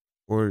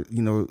or,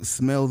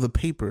 smell the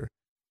paper,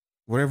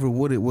 whatever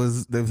wood it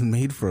was that was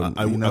made from.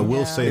 I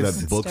will say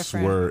that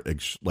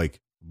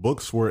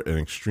books were an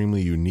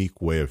extremely unique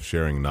way of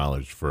sharing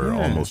knowledge for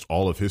almost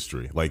all of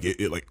history. Like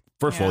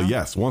first of all,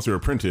 yes, once they were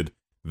printed,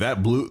 that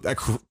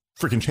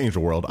freaking changed the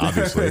world,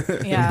 obviously.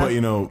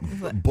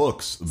 But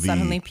books.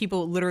 Suddenly,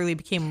 people literally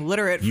became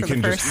literate for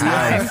the first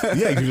time.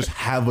 You can just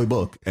have a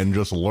book and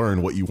just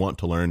learn what you want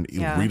to learn.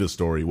 Read a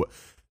story.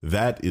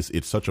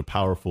 It's such a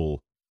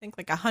powerful. I think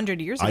like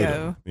 100 years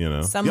ago,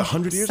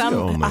 100 years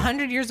ago.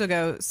 100 years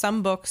ago,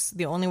 some books,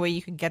 the only way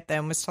you could get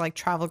them was to like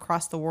travel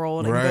across the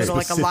world and go to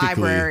like a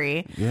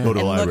library and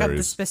look up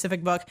the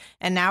specific book.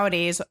 And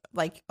nowadays,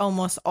 like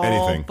almost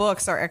all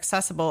books are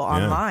accessible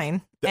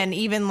online. And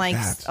even like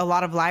a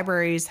lot of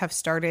libraries have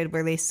started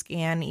where they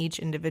scan each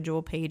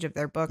individual page of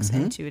their books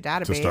into a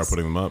database to start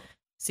putting them up.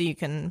 So you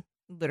can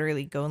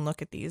literally go and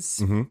look at these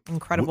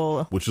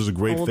incredible, which is a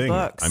great thing.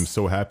 Books. I'm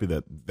so happy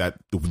that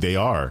they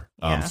are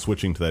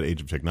switching to that age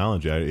of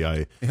technology.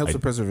 It helps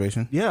with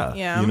preservation.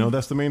 Yeah.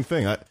 That's the main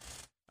thing.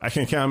 I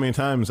can't count how many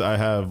times I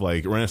have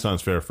like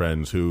Renaissance Fair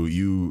friends who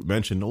you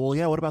mentioned. Well,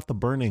 what about the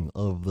burning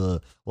of the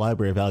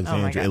Library of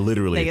Alexandria? Oh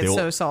literally, they get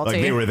so salty.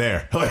 Like they were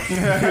there. Still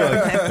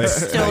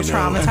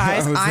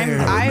traumatized.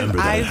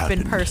 I've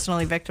been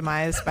personally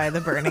victimized by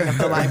the burning of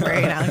the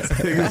library in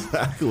Alexandria.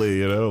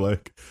 Exactly.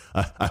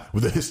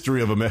 The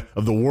history of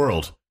the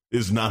world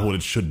is not what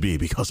it should be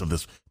because of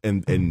this.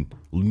 And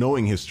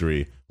knowing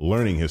history,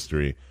 learning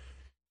history,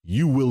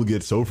 you will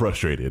get so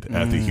frustrated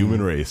at the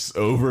human race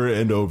over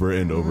and over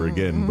and over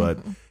again. But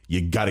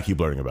you got to keep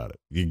learning about it.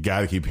 You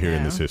got to keep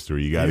hearing this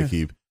history. You got to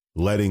keep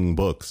letting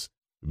books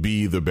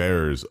be the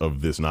bearers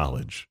of this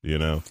knowledge, you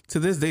know? To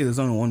this day, there's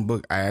only one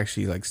book I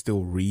actually like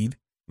still read,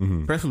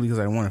 especially because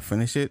I want to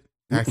finish it.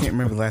 I can't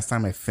remember the last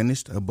time I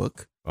finished a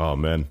book. Oh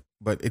man.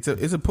 But it's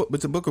a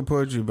book of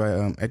poetry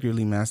by Edgar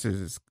Lee Masters.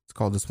 It's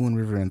called the Spoon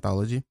River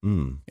Anthology,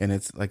 and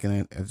it's like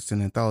an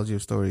anthology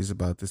of stories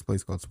about this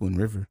place called Spoon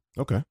River.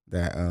 Okay.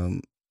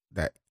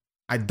 That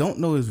I don't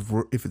know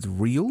if it's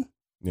real,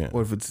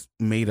 or if it's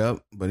made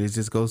up, but it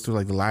just goes through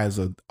like the lives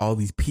of all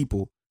these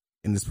people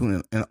in the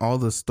Spoon, and all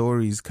the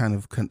stories kind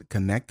of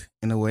connect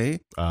in a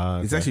way.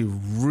 Okay. It's actually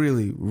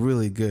really,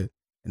 really good,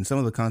 and some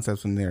of the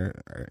concepts in there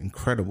are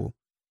incredible.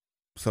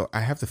 So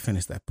I have to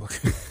finish that book.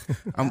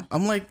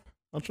 I'm like.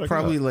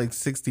 Probably like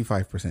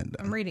 65% done.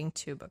 I'm reading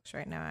 2 books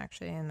right now,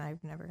 actually, and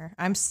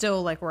I'm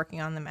still like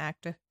working on them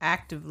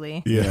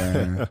actively.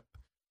 Yeah.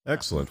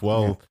 Excellent.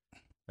 Well,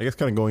 I guess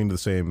kind of going to the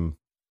same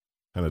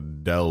kind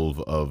of delve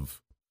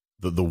of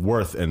the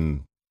worth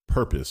and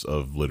purpose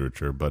of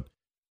literature, but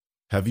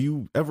have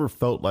you ever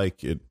felt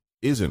like it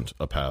isn't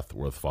a path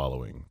worth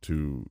following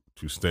to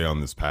stay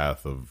on this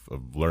path of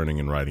learning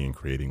and writing and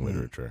creating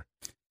literature?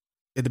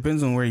 It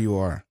depends on where you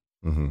are.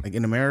 Like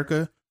in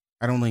America,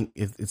 I don't think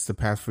it's the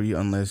path for you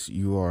unless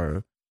you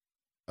are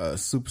a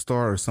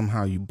superstar or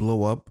somehow you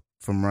blow up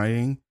from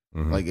writing.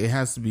 Like it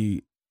has to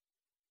be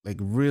like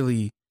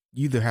really,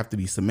 you either have to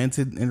be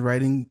cemented in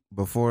writing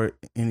before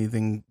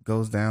anything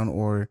goes down,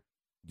 or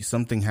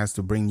something has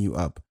to bring you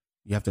up.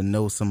 You have to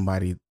know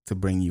somebody to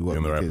bring you up.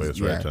 In the right place,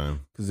 right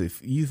time. Because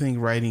if you think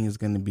writing is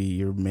going to be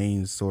your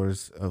main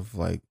source of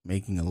like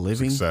making a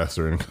living, success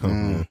or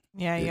income,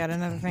 you got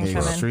another thing coming.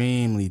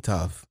 Extremely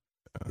tough.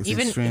 It's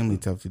even extremely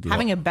tough to do.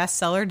 Having a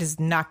bestseller does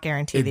not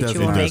guarantee that you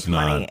will make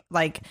money.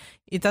 Like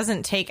it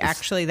doesn't take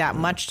actually that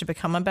much to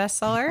become a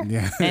bestseller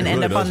and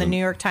end up on the New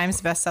York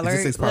Times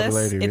bestseller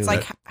list. It's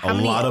like how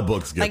many, a lot of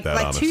books get that.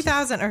 Like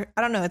 2,000 or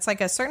I don't know. It's like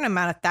a certain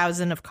amount of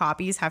thousand of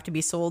copies have to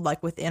be sold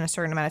like within a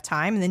certain amount of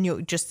time, and then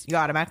you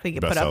automatically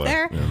get put up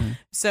there.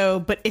 So,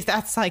 but if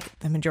that's like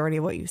the majority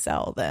of what you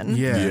sell, then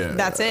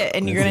that's it,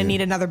 and you're gonna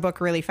need another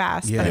book really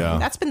fast. But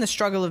that's been the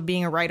struggle of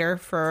being a writer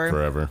for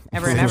forever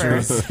and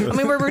ever. I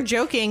mean, we're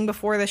joking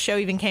before the show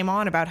even came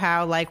on about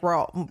how like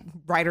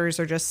writers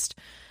are just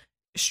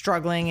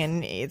struggling,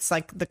 and it's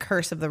like the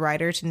curse of the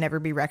writer to never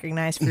be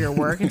recognized for your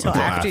work until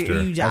after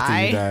you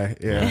die.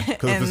 Yeah,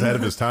 because if it's ahead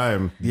of his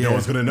time, no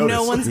one's gonna notice.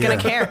 No one's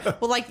gonna care.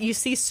 Well, like you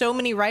see so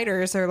many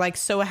writers are like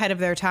so ahead of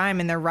their time,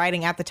 and they're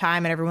writing at the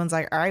time, and everyone's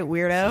like, all right,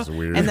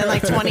 weirdo. And then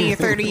like 20 or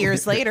 30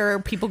 years later,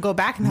 people go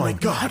back and they're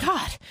like, oh my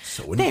God,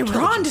 so they were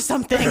onto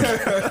something.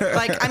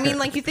 Like, I mean,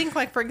 like you think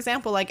like, for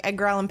example, like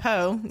Edgar Allan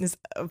Poe is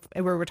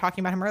where we're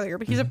talking about him earlier,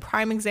 but he's a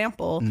prime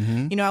example.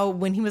 You know,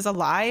 when he was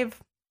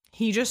alive,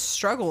 he just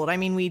struggled. I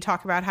mean, we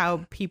talk about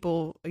how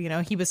people, you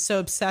know, he was so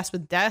obsessed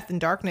with death and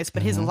darkness,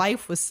 but his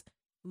life was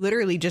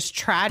literally just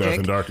tragic. Death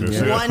and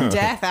darkness, one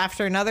death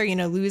after another, you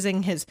know,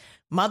 losing his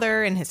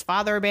mother and his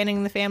father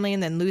abandoning the family,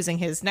 and then losing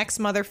his next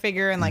mother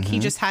figure. And like, he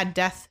just had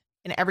death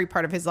in every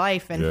part of his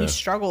life, and he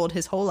struggled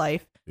his whole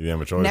life. He didn't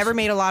have a choice. Never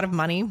made a lot of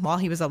money while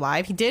he was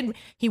alive.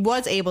 He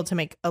was able to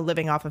make a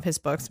living off of his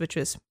books, which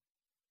was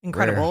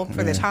incredible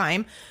for the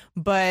time,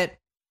 but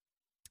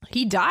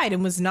he died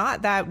and was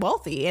not that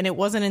wealthy. And it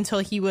wasn't until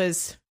he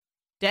was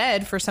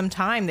dead for some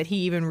time that he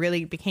even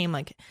really became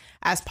like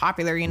as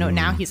popular. You know,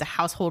 now he's a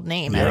household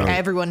name. Like,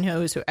 everyone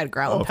knows who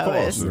Edgar Allan Poe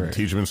is.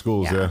 Teach him in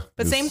schools,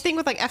 But same thing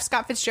with like F.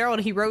 Scott Fitzgerald.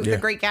 He wrote The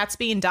Great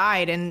Gatsby and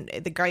died, and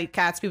The Great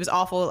Gatsby was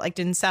awful, like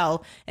didn't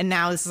sell. And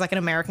now this is like an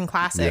American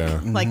classic,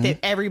 like that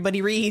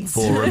everybody reads.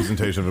 Full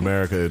representation of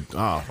America.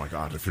 Oh my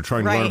God! If you're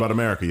trying to learn about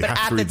America, you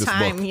have to read this book.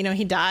 At the time, you know,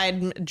 he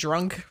died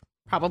drunk.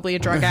 Probably a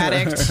drug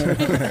addict,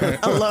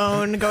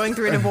 alone, going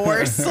through a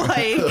divorce.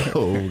 Like,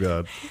 oh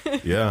God,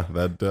 yeah,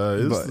 that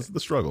is the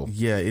struggle.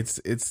 Yeah,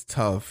 it's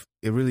tough.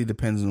 It really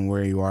depends on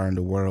where you are in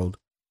the world.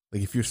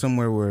 Like, if you're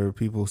somewhere where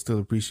people still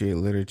appreciate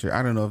literature,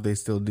 I don't know if they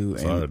still do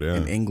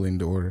in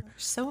England or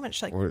so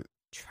much like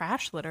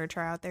trash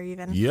literature out there.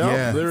 Even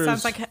there sounds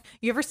is. Like,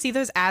 you ever see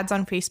those ads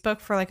on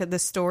Facebook for like the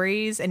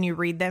stories, and you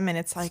read them, and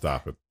it's like,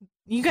 stop it.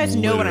 You guys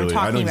know what I'm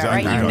talking about,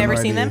 right? You've never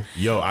seen them?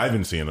 Yo, I've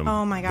been seeing them.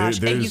 Oh my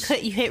gosh.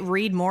 You hit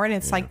read more, and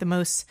it's like the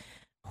most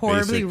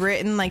horribly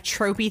written, like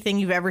tropey thing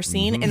you've ever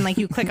seen. And like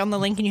you click on the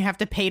link and you have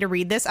to pay to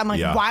read this. I'm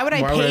like, why would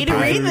I pay to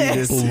read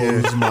this?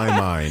 It blows my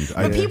mind.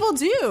 But people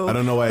do. I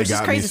don't know why it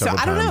got crazy. me several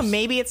I don't know. times.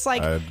 Maybe it's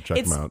like,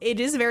 it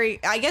is very,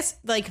 I guess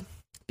like,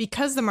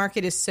 because the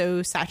market is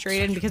so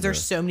saturated and because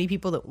there's so many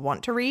people that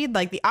want to read,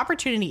 like the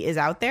opportunity is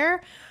out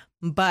there,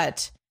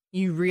 but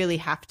you really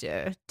have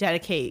to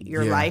dedicate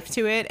your life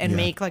to it and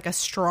make like a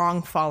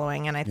strong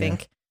following. And I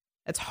think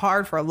it's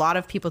hard for a lot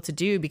of people to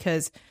do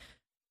because,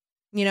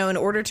 you know, in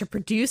order to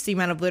produce the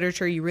amount of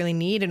literature you really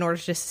need in order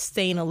to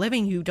sustain a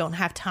living, you don't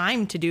have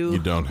time to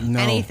do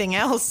anything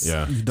else.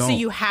 Yeah. So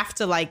you have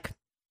to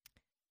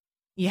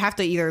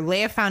either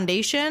lay a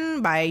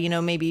foundation by, you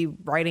know, maybe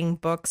writing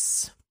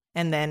books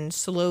and then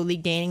slowly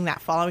gaining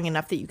that following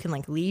enough that you can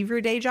like leave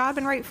your day job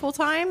and write full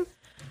time.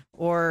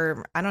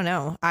 or I don't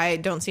know. I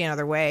don't see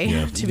another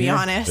way, to be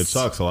honest. It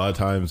sucks. A lot of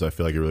times I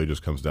feel like it really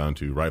just comes down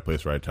to right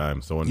place, right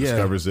time. Someone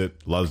discovers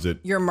it, loves it.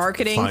 Your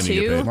marketing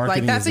too.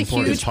 Like that's a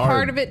huge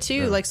part of it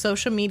too. Like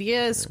social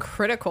media is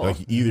critical.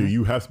 Like either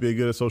you have to be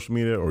good at social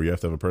media or you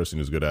have to have a person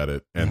who's good at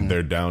it and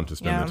they're down to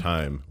spend the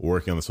time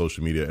working on the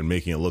social media and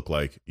making it look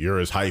like you're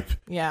as hype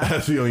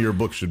as your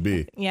book should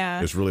be.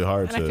 Yeah. It's really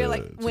hard and I feel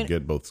like to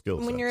get both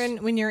skills.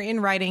 When you're in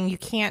writing, you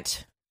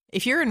can't.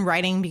 If you're in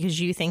writing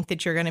because you think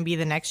that you're going to be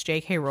the next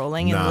J.K.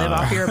 Rowling and live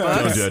off your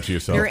books, don't do that to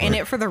yourself, you're in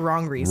it for the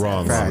wrong reasons.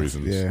 Wrong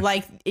reasons. Yeah.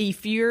 Like,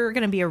 if you're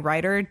going to be a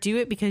writer, do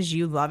it because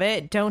you love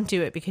it. Don't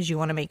do it because you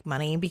want to make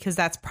money, because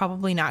that's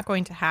probably not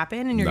going to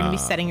happen, and you're going to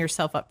be setting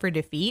yourself up for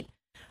defeat.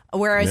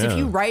 Whereas if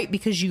you write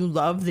because you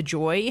love the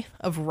joy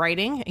of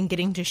writing and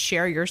getting to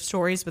share your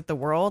stories with the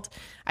world,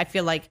 I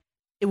feel like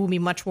it will be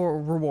much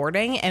more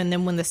rewarding. And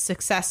then when the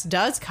success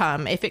does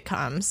come, if it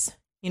comes,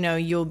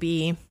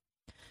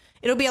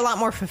 it'll be a lot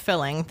more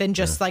fulfilling than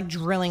just like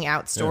drilling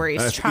out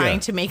stories,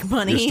 trying to make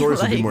money. Your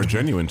stories will be more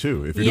genuine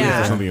too. If you're doing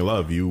it for something you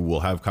love, you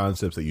will have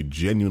concepts that you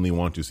genuinely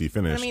want to see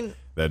finished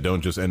that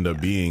don't just end up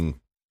being,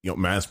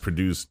 mass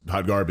produced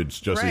hot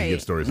garbage just so you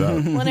get stories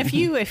out. Well, and if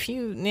you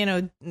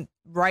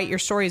write your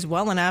stories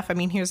well enough,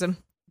 here's a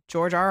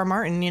George R.R.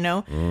 Martin,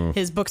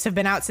 his books have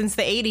been out since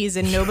the 80s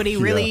and nobody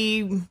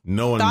really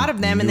thought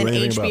of them. And then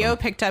HBO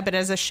picked up it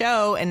as a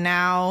show. And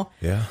now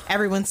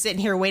everyone's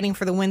sitting here waiting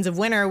for The Winds of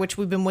Winter, which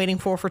we've been waiting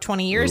for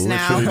 20 years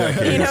now.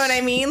 You know what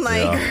I mean?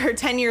 Like, or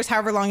 10 years,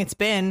 however long it's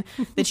been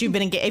that you've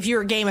been, if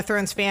you're a Game of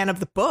Thrones fan of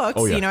the books,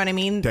 you know what I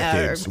mean?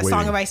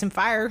 Song of Ice and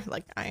Fire,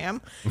 like I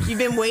am. You've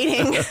been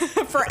waiting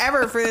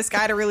forever for this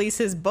guy to release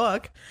his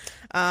book.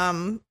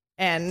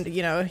 And,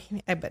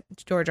 I bet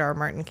George R. R.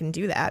 Martin can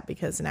do that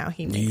because now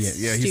he makes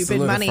stupid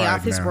money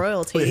off his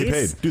royalties. Well, he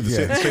paid. Dude, the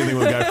same thing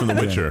with the guy from The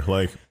Witcher.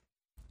 Like,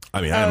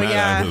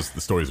 the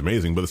story's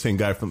amazing, but the same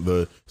guy from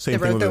the same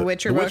thing with the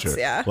Witcher books,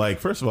 Like,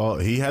 first of all,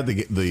 he had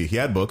he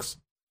had books.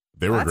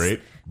 They were great.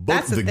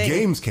 But the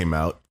games came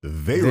out.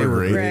 They were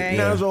great. Right.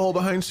 Now there's a whole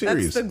behind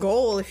series. That's the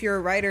goal if you're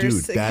a writer.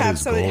 Dude,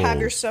 have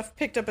your stuff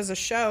picked up as a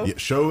show. Yeah,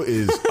 show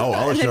is... Oh,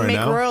 I'll let you know right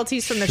now. Make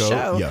royalties from the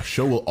show. Yeah,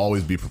 show will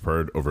always be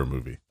preferred over a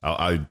movie.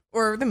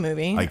 Or the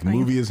movie. Like,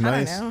 movie is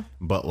nice,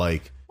 but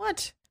like...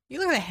 What? You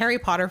look at the Harry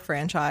Potter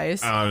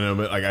franchise. I don't know,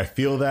 but like I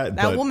feel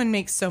that woman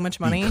makes so much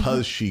money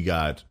because she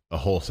got a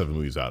whole 7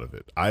 movies out of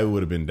it. I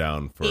would have been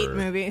down for 8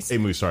 movies.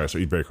 8 movies. Sorry, so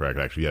you're very correct.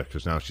 Actually, yeah,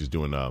 because now she's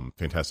doing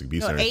Fantastic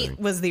Beasts. No, 8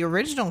 was the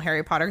original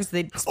Harry Potter because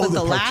they split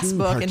the last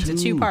book into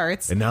 2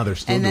 parts, and now they're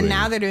still. And then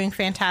now they're doing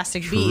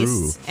Fantastic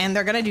Beasts, and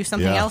they're gonna do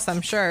something else.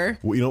 I'm sure.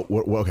 Well, you know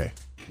what? Okay,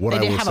 what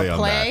I will say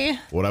on that.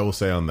 What I will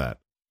say on that,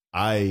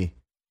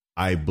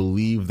 I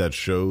believe that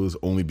shows,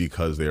 only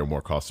because they are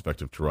more cost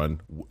effective to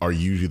run, are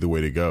usually the way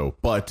to go.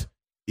 But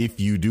if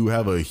you do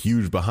have a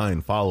huge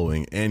behind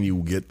following and you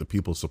get the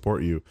people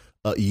support you,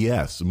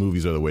 yes,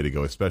 movies are the way to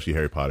go, especially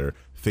Harry Potter.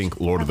 Think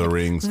Lord of the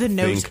Rings. The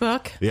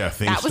Notebook. Yeah,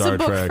 think that was Star a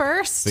book Trek.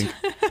 First.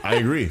 I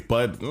agree,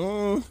 but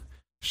you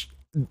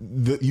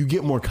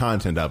get more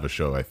content out of a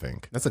show, I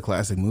think. That's a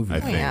classic movie. I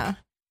think. Yeah.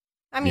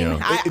 I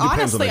mean,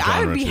 honestly,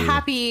 I would be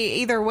happy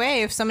either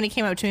way if somebody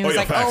came up to me and was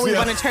like, we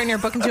want to turn your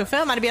book into a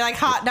film. I'd be like,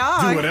 hot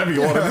dog. Do whatever you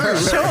want to do.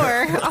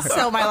 Sure. I'll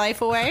sell my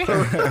life away. No,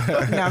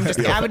 I'm just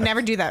kidding. I would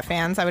never do that,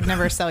 fans. I would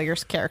never sell your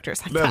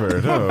characters like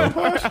that. No.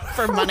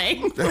 For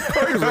money.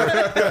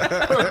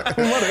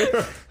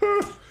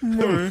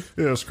 Money.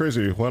 Yeah, it's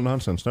crazy. What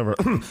nonsense. Never.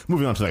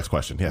 Moving on to the next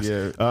question. Yes.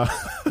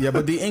 Yeah,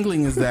 but the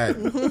inkling is that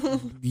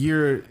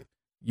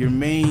your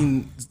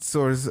main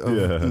source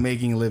of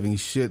making a living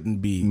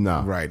shouldn't be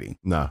writing.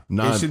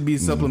 It should be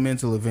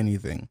supplemental, if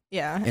anything.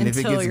 Yeah. And if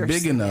it gets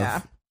big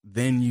enough,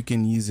 then you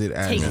can use it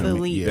as... Take the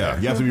lead. Yeah,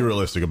 you have to be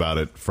realistic about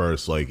it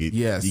first. Like,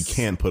 you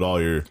can't put all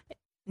your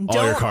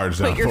cards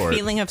down for it. Don't put your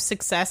feeling of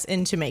success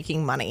into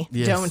making money.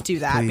 Yes, don't do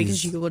that, please.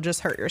 Because you will just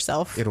hurt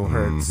yourself. It'll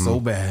hurt so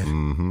bad.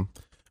 Mm-hmm.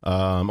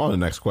 On the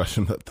next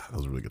question. That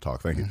was a really good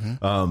talk. Thank you.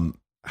 How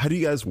do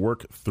you guys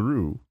work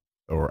through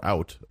or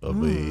out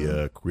of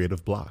a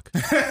creative block?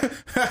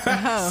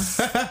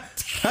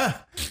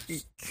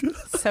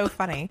 So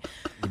funny.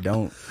 We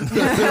don't. So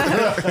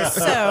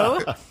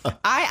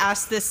I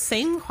asked this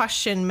same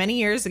question many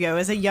years ago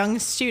as a young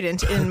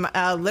student in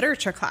a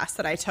literature class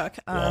that I took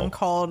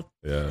called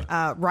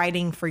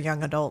Writing for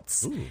Young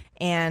Adults. Ooh.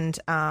 And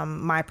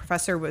my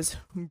professor was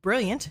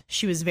brilliant.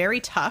 She was very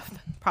tough,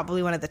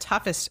 probably one of the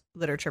toughest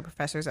literature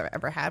professors I've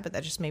ever had, but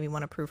that just made me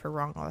want to prove her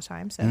wrong all the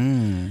time.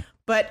 So,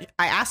 But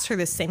I asked her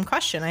this same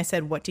question. I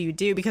said, what do you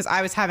do? Because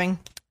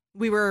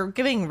we were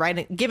given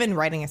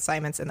writing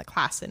assignments in the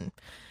class, and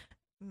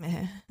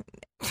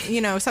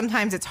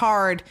sometimes it's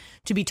hard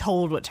to be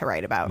told what to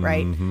write about,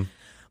 right? Mm-hmm.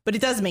 But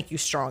it does make you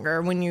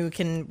stronger when you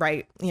can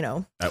write,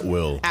 at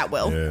will.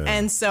 Yeah.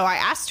 And so I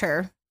asked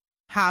her,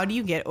 how do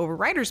you get over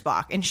writer's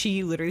block? And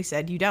she literally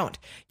said, you don't.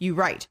 You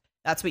write.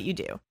 That's what you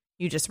do.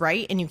 You just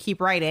write and you keep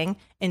writing,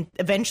 and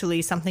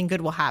eventually something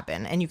good will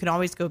happen. And you can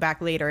always go back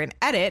later and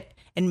edit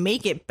and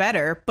make it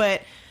better.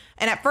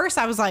 And at first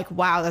I was like,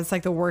 wow, that's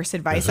like the worst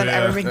advice I've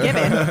ever been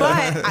given.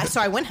 But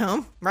so I went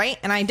home, right?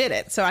 And I did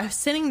it. So I was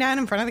sitting down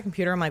in front of the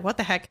computer. I'm like, what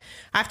the heck?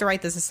 I have to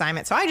write this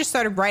assignment. So I just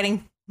started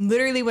writing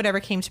literally whatever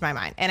came to my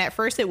mind. And at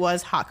first it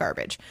was hot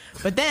garbage.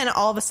 But then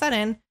all of a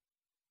sudden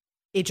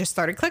it just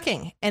started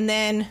clicking. And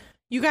then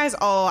you guys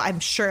all, I'm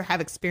sure,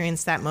 have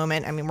experienced that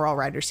moment. I mean, we're all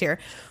writers here,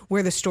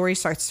 where the story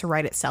starts to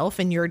write itself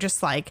and you're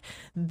just like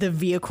the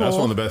vehicle. That's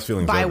one of the best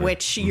feelings by ever.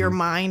 which your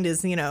mind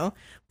is,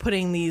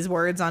 putting these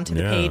words onto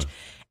the page.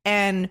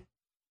 And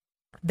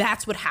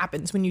that's what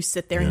happens when you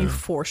sit there and you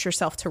force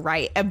yourself to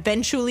write.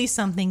 Eventually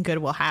something good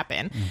will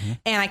happen.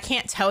 And I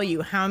can't tell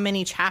you how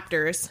many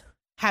chapters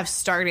have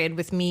started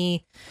with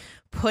me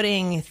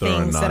putting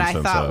things that I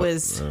thought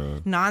was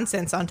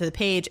nonsense onto the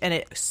page, and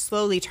it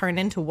slowly turned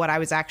into what I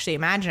was actually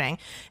imagining.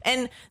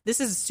 And this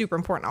is super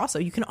important also.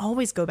 You can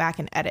always go back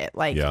and edit.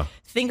 Like,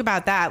 think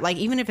about that. Like,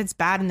 even if it's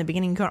bad in the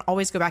beginning, you can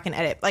always go back and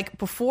edit. Like,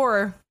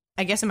 before,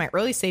 I guess in my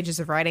early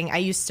stages of writing, I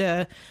used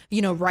to,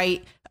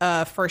 write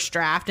a first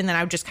draft, and then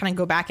I would just kind of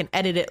go back and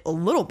edit it a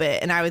little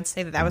bit. And I would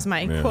say that was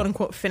my quote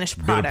unquote finished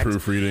product. Bit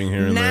of proofreading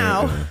here and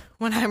now, there.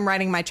 when I'm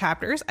writing my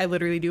chapters, I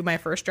literally do my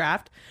first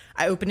draft.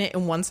 I open it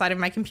in one side of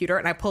my computer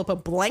and I pull up a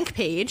blank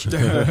page and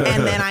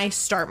then I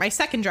start my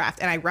second draft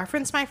and I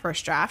reference my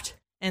first draft.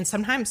 And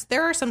sometimes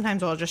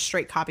I'll just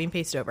straight copy and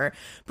paste over.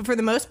 But for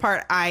the most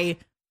part, I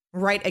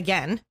write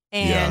again.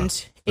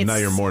 And now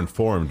you're more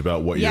informed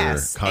about what your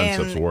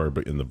concepts were,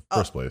 but in the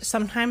first place.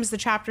 Sometimes the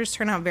chapters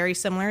turn out very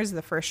similar as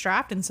the first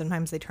draft, and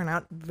sometimes they turn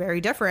out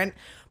very different,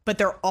 but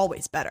they're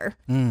always better.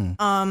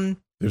 There's nowhere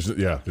else to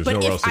go but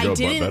better. If I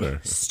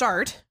didn't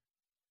start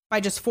by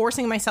just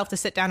forcing myself to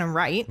sit down and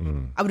write,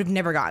 I would have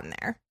never gotten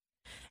there.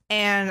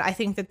 And I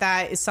think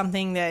that is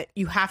something that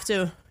you have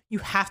to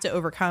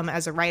overcome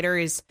as a writer,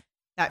 is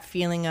that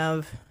feeling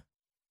of,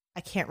 I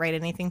can't write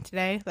anything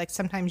today. Like,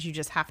 sometimes you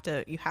just have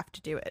to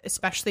do it,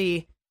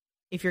 especially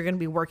if you're going to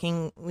be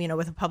working,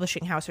 with a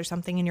publishing house or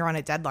something and you're on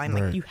a deadline.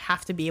 Like, you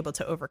have to be able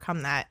to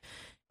overcome that.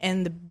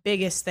 And the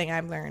biggest thing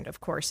I've learned, of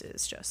course,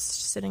 is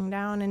just sitting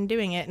down and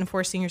doing it and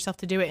forcing yourself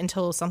to do it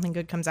until something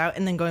good comes out,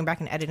 and then going back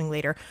and editing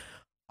later.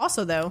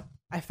 Also, though,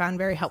 I found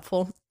very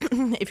helpful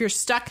if you're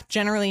stuck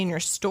generally in your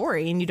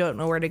story and you don't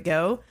know where to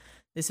go.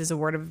 This is a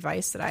word of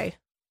advice that I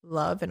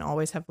love and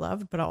always have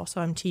loved, but also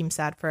I'm team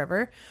sad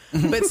forever.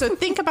 But so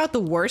think about the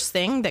worst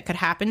thing that could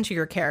happen to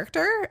your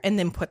character and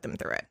then put them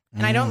through it.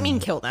 And I don't mean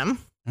kill them.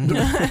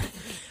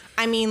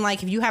 I mean,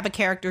 like, if you have a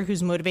character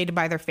who's motivated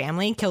by their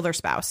family, kill their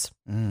spouse.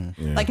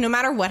 Like, no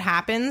matter what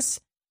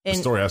happens, the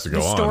story has to go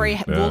on. The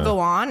story will go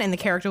on and the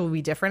character will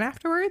be different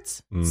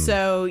afterwards.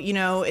 So,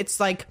 it's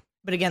like,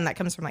 but again, that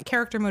comes from like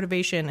character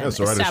motivation and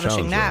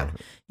establishing that,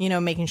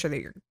 making sure that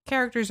your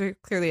characters are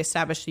clearly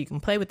established so you can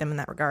play with them in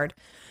that regard.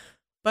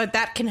 But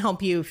that can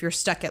help you if you're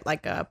stuck at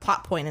like a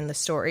plot point in the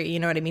story. You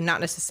know what I mean?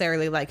 Not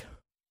necessarily like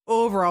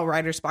overall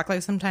writer's block.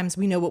 Like, sometimes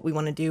we know what we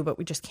want to do, but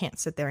we just can't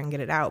sit there and get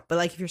it out. But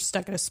like, if you're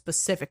stuck at a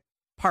specific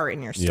part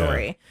in your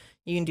story,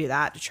 you can do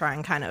that to try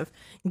and kind of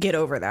get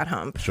over that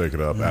hump. Shake it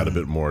up, add a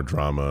bit more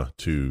drama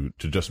to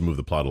just move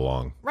the plot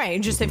along.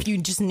 Right. Just if you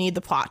just need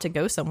the plot to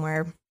go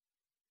somewhere.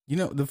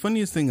 The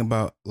funniest thing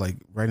about like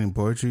writing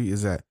poetry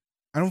is that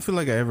I don't feel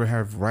like I ever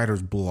have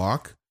writer's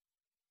block.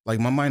 Like,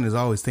 my mind is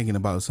always thinking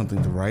about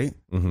something to write.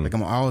 Like,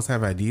 I always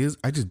have ideas.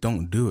 I just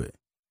don't do it.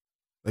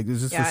 Like, it's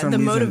just for some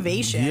reason,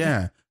 motivation.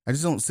 Yeah. I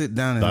just don't sit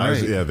down and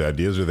write. Yeah, the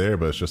ideas are there,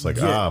 but it's just like,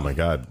 oh my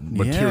God,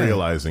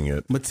 materializing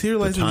it.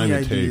 Materializing the time the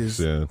it ideas.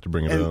 takes to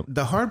bring it up.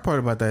 The hard part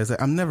about that is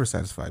that I'm never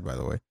satisfied, by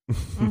the way.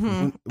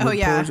 With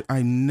poetry,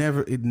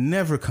 it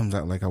never comes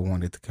out like I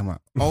want it to come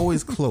out.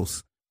 Always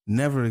close.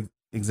 Never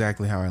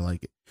exactly how I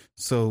like it.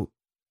 So,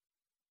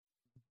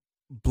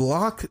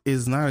 block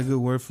is not a good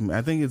word for me.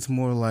 I think it's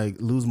more like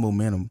lose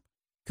momentum,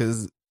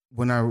 because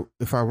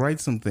if I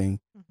write something,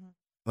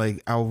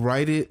 like, I'll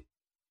write it.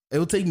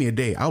 It'll take me a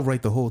day. I'll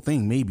write the whole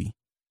thing, maybe,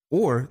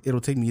 or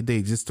it'll take me a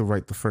day just to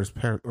write the first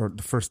or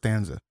the first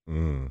stanza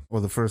or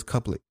the first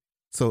couplet.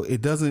 So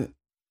it doesn't.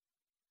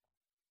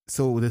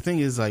 So the thing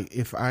is, like,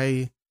 if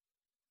I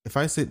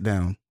sit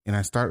down and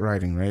I start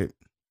writing, right,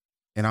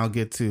 and I'll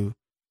get to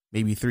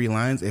maybe 3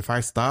 lines. If I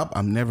stop,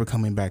 I'm never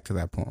coming back to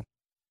that poem.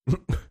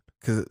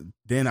 Because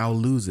then I'll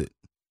lose it.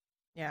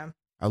 Yeah.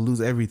 I'll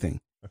lose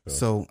everything.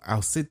 So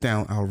I'll sit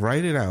down, I'll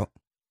write it out,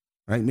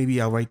 right? Maybe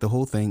I'll write the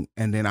whole thing,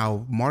 and then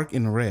I'll mark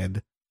in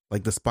red,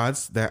 like, the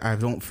spots that I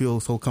don't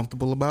feel so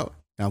comfortable about,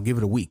 and I'll give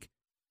it a week.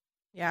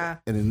 Yeah.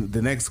 And then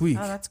the next week.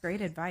 Oh, that's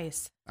great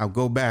advice. I'll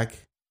go back,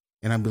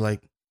 and I'll be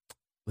like,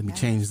 let me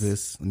change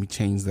this, let me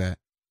change that.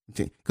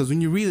 Because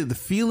when you read it,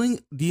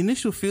 the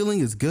initial feeling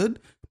is good,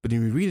 but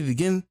when you read it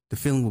again, the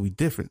feeling will be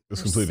different.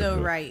 It's completely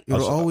different. Right.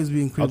 It'll always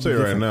be incredibly I'll tell you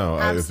right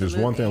different. now, if there's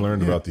one thing I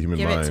learned about the human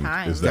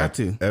mind, is that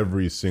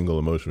every single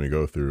emotion we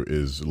go through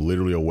is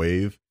literally a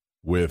wave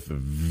with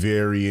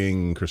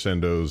varying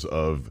crescendos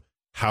of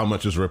how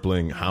much is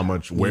rippling, how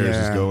much, where is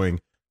this going.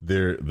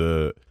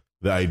 The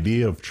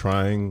idea of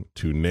trying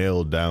to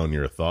nail down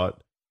your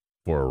thought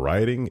for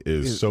writing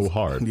is so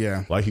hard.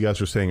 Yeah. Like you guys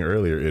were saying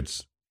earlier,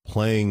 it's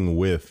playing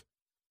with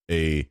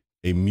a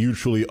a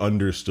mutually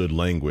understood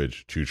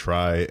language to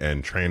try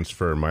and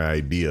transfer my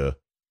idea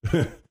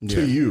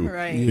to you.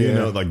 Right. You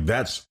know, like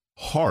that's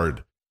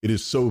hard. It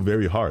is so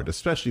very hard,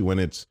 especially when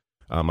it's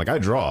like I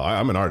draw.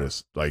 I'm an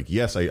artist. Like,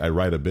 yes, I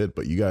write a bit,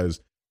 but you guys,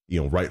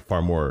 you know, write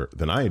far more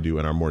than I do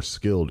and are more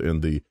skilled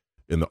in the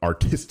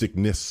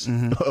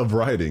artisticness of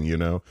writing, you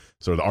know,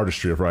 so the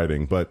artistry of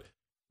writing. But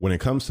when it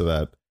comes to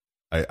that,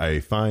 I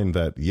find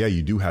that, yeah,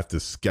 you do have to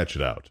sketch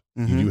it out.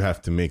 You do have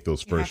to make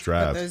those first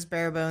drafts. Those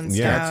bare bones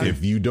Yeah, down.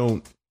 if you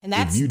don't, And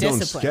that's if you don't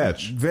discipline.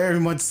 sketch, Very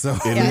much so. it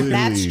Yeah, literally-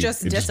 that's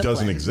just it just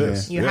doesn't discipline.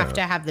 exist. You Yeah. have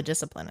to have the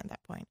discipline at that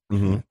point.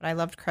 Mhm. But I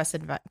loved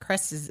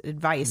Cress's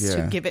advice to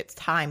Yeah. give it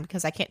time,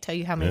 because I can't tell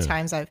you how many Yeah.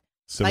 times I've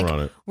Simmer like on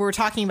it. we were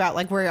talking about,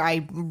 like, where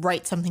I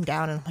write something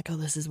down and I'm like, oh,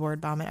 this is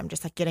word vomit. I'm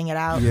just like getting it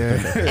out.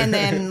 Yeah. And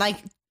then like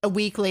a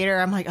week later,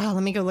 I'm like, oh,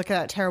 let me go look at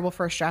that terrible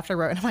first draft I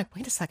wrote. And I'm like,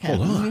 wait a second.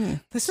 Hold on.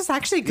 This was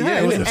actually good.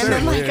 Yeah, it was and then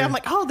absurd, like, yeah. I'm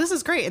like, oh, this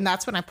is great. And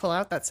that's when I pull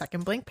out that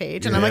second blank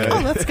page and I'm like, Yeah.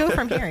 oh, let's go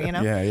from here. You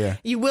know, Yeah.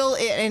 you will.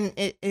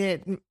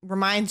 It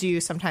reminds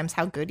you sometimes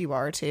how good you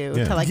are too,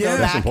 Yeah. to like Yeah. go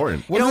That's back.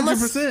 important. It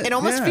almost 100%,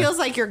 yeah. feels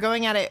like you're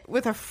going at it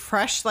with a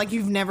fresh, like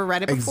you've never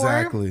read it before.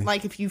 Exactly.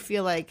 Like if you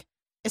feel like,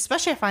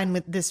 especially I find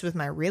with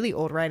my really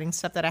old writing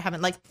stuff that I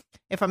haven't, like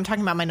if I'm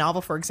talking about my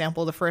novel, for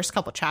example, the first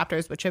couple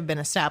chapters, which have been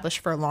established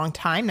for a long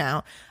time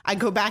now, I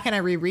go back and I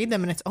reread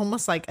them and it's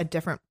almost like a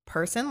different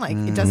person. Like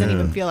it doesn't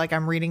even feel like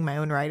I'm reading my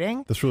own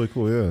writing. That's really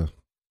cool. Yeah.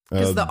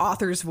 Because the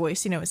author's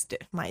voice, you know,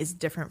 is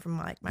different from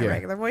like my Yeah.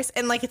 regular voice.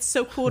 And like, it's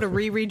so cool to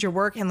reread your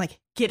work and like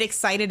get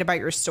excited about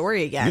your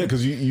story again. Yeah,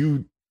 because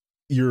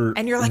you're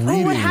And you're like,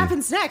 reading, oh, what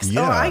happens next?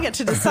 Yeah. Oh, I get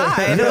to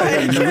decide.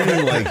 you're Like-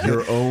 reading like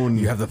your own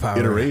You have the power.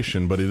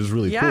 iteration, but it is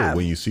really Yeah. cool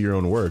when you see your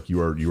own work.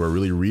 You are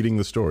really reading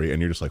the story, and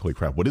you're just like, holy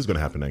crap, what is going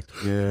to happen next?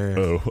 Yeah.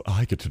 Oh,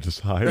 I get to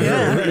decide.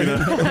 Yeah. You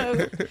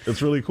know?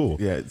 It's really cool.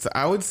 Yeah, so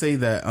I would say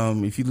that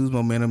if you lose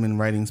momentum in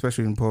writing,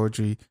 especially in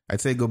poetry, I'd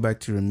say go back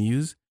to your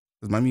muse,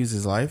 because my muse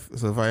is life.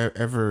 So if I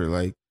ever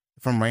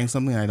if I'm writing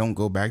something and I don't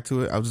go back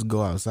to it, I'll just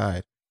go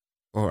outside,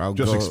 or I'll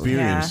Just go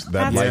experience that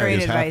that's life great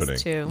is advice happening.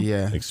 too.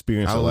 Yeah,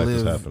 Experience that I'll life live.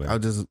 is happening. I'll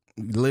just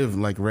live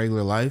like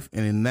regular life,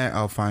 and in that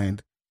I'll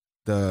find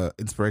the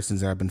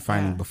inspirations that I've been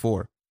finding Yeah.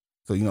 before.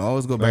 So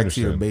always go I back to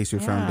your understand. base,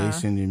 your Yeah.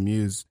 foundation, your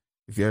muse.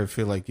 If you ever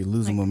feel like you're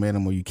losing Like-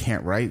 momentum or you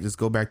can't write, just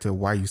go back to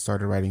why you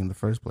started writing in the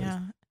first place. Yeah.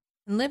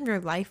 And live your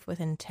life with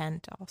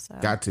intent also.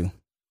 Got to.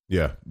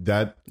 Yeah,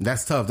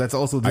 that's Tough. That's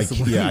also I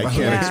discipline. can't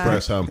Yeah.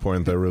 express how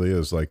important that really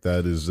is. Like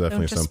that is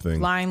definitely Don't just something.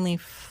 blindly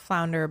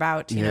flounder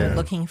about, you Yeah. know,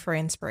 looking for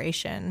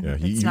inspiration. Yeah,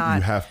 It's you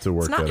not have to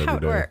work it's not that how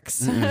every it day.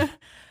 works.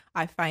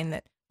 I find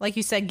that, like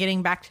you said,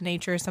 getting back to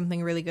nature is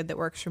something really good that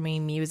works for me.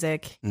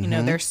 Music, you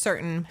know, there's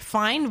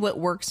find what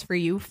works for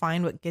you,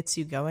 find what gets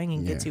you going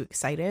and gets you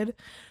excited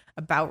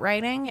about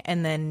writing,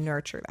 and then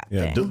nurture that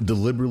Yeah, thing.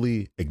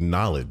 deliberately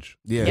acknowledge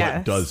Yeah. what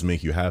Yes. does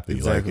make you happy.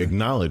 Exactly. Like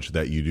acknowledge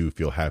that you do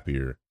feel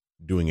happier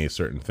doing a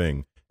certain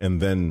thing,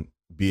 and then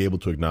be able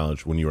to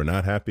acknowledge when you are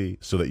not happy,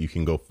 so that you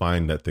can go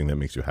find that thing that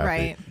makes you happy.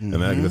 Right. And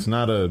that's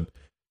not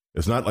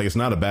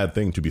a bad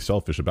thing to be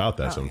selfish about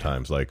that.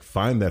 Sometimes, like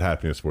find that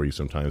happiness for you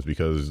sometimes,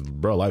 because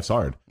bro, life's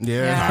hard.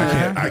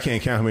 Yeah. I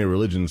can't count how many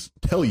religions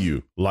tell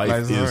you life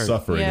Life's is hard.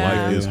 suffering,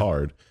 Yeah. life is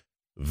hard.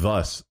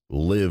 Thus,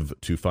 live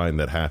to find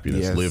that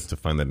happiness, Yes. live to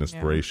find that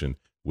inspiration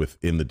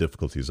within the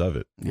difficulties of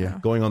it. Yeah.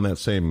 Going on that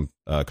same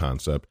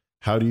concept,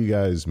 how do you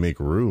guys make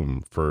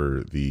room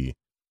for the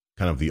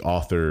kind of the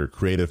author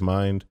creative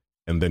mind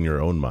and then your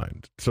own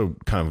mind? So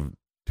kind of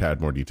to add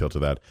more detail to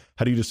that,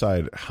 how do you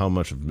decide how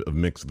much of a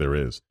mix there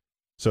is?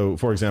 So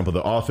for example,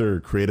 the author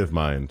creative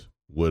mind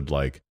would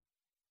like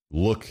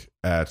look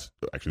at,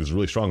 actually this is a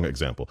really strong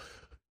example.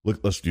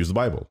 Let's use the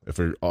Bible. If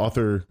an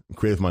author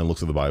creative mind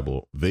looks at the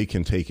Bible, they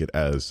can take it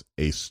as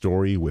a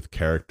story with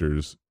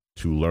characters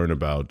to learn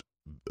about.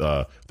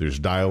 There's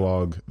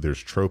dialogue, there's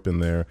trope in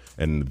there,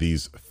 and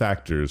these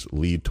factors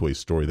lead to a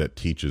story that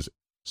teaches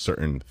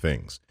certain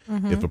things.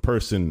 If a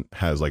person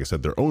has, like I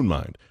said, their own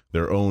mind,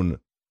 their own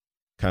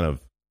kind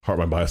of heart,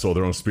 mind, body, soul,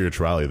 their own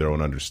spirituality, their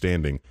own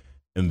understanding,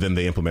 and then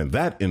they implement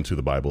that into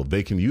the Bible,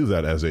 they can use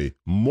that as a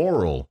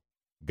moral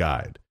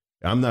guide.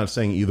 I'm not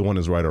saying either one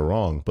is right or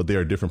wrong, but they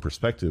are different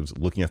perspectives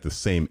looking at the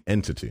same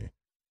entity.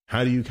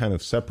 How do you kind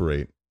of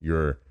separate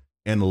your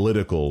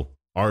analytical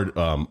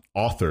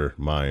author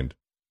mind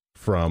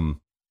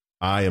from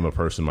I am a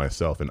person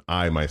myself, and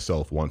I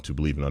myself want to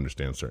believe and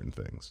understand certain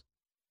things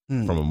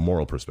from a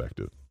moral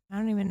perspective? I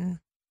don't even.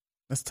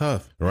 That's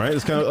tough. Right?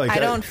 It's kind of like I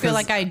don't feel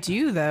like I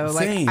do though.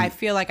 Same. Like I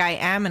feel like I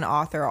am an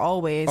author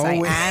always. I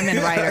am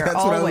a writer That's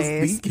what I was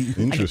always. thinking. Like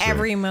interesting.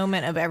 every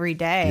moment of every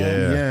day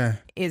Yeah.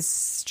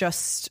 is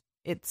just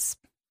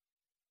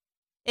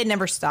it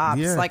never stops.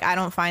 Yeah. Like I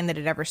don't find that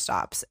it ever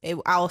stops.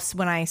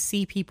 When I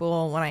see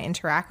people, when I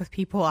interact with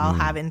people, I'll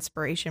have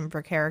inspiration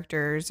for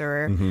characters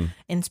or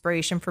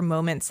inspiration for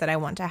moments that I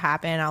want to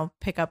happen. I'll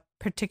pick up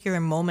a particular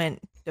moment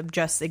of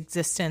just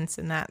existence,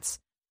 and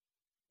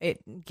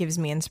it gives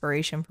me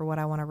inspiration for what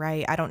I want to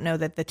write. I don't know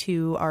that the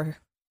two are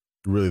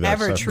really that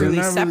ever separate. truly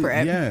They're not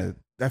separate. yeah.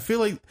 I feel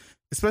like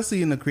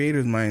especially in the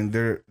creator's mind,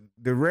 they're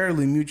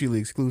rarely mutually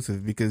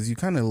exclusive because you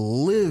kind of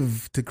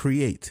live to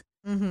create.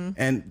 Mm-hmm.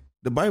 And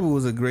the Bible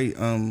was a great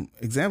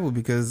example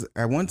because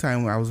at one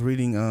time I was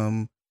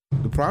reading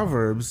the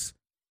Proverbs.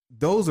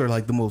 Those are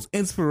like the most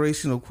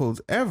inspirational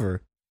quotes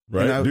ever.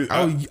 Right.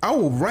 I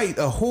will write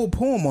a whole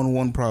poem on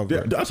one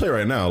proverb. Yeah, I'll tell you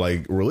right now,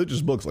 like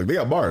religious books, like they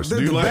got bars.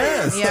 They're the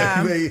best.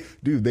 Yeah.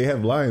 They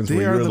have lines They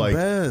where are you're the like,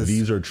 best.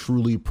 these are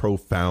truly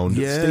profound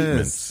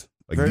statements.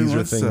 Like very these are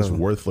much things so.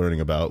 worth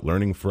learning about,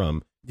 learning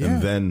from, Yeah.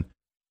 and then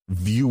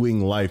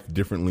viewing life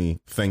differently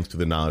thanks to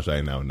the knowledge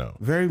I now know.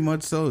 Very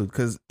much so,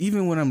 because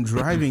even when I'm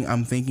driving,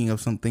 I'm thinking of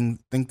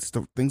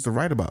things to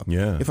write about.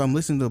 Yeah. If I'm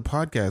listening to a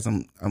podcast,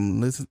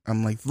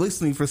 I'm like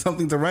listening for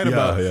something to write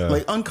about, yeah.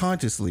 like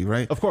unconsciously,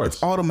 right? Of course.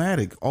 It's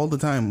automatic all the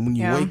time. When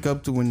you Yeah. wake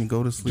up to when you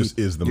go to sleep, Just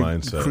is the you're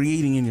mindset.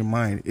 creating in your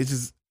mind. It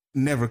just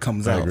never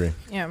comes I out. agree.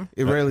 Yeah.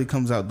 It rarely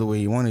comes out the way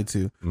you want it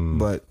to, Mm.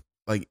 but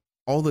like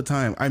all the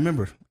time. I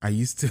remember I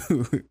used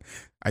to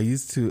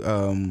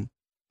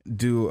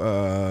do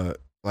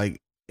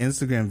like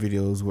Instagram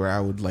videos where I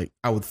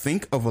would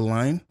think of a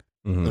line,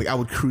 Mhm. like I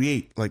would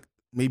create like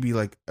maybe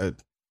like I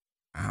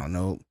don't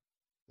know,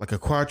 like a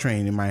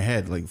quatrain in my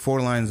head, like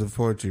 4 lines of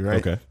poetry,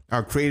 right? Okay.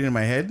 I'll create it in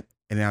my head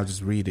and then I'll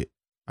just read it.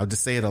 I'll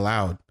just say it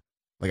aloud.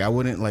 Like I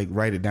wouldn't like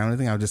write it down or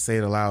anything. I'll just say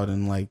it aloud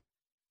and like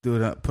put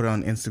it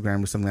on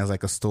Instagram or something as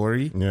like a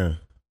story Yeah.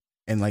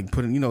 and like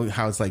put it, you know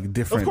how it's like Of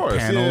different course.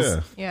 panels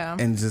Yeah.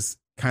 Yeah. and just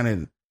kind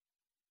of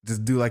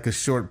just do like a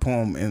short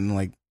poem and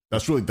like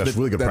That's really good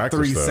that practice.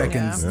 3 though.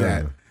 seconds Yeah.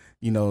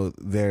 that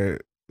they're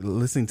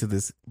listening to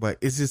this, but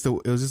it's just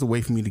it was just a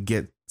way for me to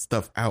get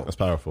stuff out. That's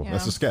powerful. Yeah.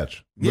 That's a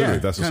sketch. Literally,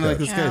 that's a kind of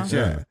sketch. like a sketch.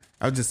 Yeah. Yeah.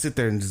 I would just sit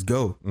there and just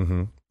go,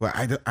 Mm-hmm. but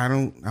I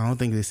don't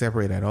think they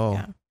separate at all.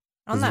 Yeah.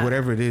 On 'Cause that,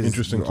 whatever it is,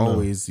 Interesting you're to know.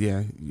 always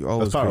you're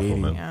always powerful,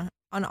 creating. man. yeah.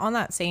 On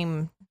that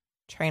same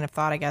train of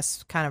thought, I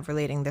guess, kind of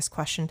relating this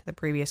question to the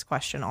previous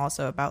question,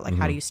 also about like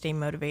how do you stay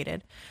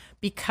motivated?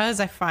 Because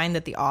I find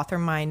that the author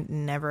mind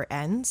never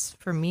ends,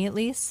 for me at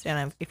least.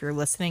 And if you're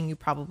listening, you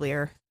probably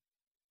are.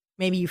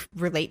 Maybe you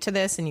relate to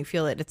this and you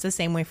feel it's the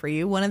same way for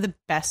you. One of the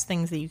best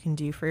things that you can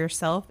do for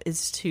yourself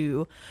is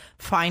to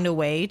find a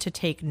way to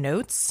take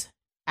notes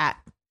at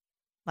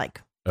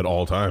like At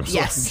all times.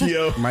 Yes. Like,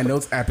 yo, My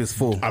notes app is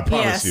full. I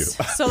promise you.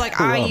 So like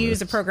I Promise.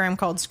 use a program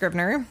called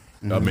Scrivener.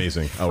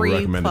 Amazing. I would Free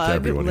recommend it to plug,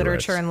 everyone. who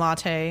Literature writes. and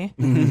Latte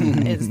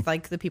is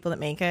like the people that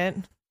make it.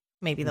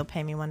 Maybe they'll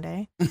pay me one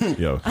day.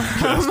 Yo,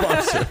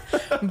 sponsor.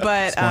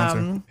 But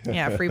Sponsor.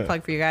 yeah, free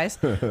plug for you guys.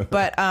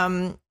 But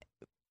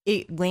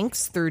it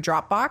links through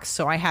Dropbox,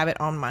 so I have it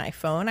on my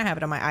phone, I have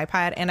it on my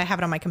iPad, and I have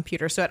it on my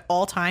computer. So at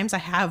all times I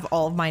have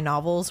all of my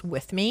novels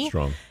with me.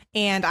 Strong.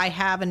 And I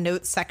have a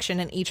notes section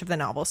in each of the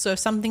novels. So if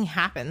something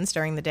happens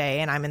during the day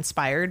and I'm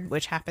inspired,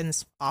 which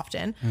happens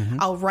often,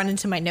 I'll run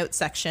into my notes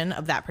section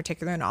of that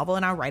particular novel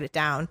and I'll write it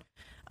down.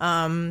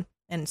 And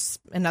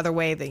another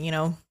way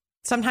that,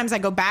 sometimes I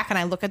go back and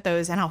I look at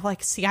those and I'll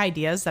like see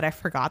ideas that I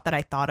forgot that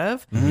I thought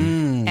of.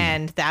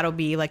 And that'll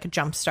be like a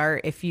jump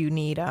start if you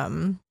need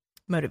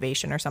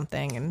motivation or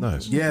something, and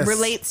Nice. Yes.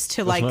 relates to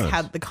That's like nice.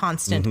 have the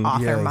constant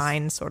author Yes.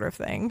 mind sort of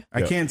thing.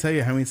 I can't tell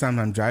you how many times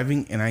I'm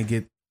driving and I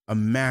get a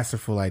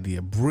masterful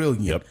idea,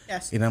 brilliant. Yep.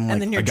 Yes. And I'm like,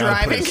 and then you're I gotta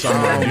put driving. it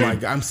somewhere. oh my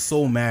god, I'm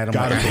so mad. I'm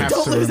Gotta like, I put it. have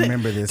Don't to lose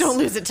remember it. this. Don't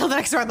lose it till the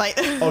next red light.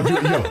 Oh, dude,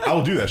 I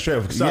will do that straight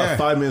up. Because I Yeah. have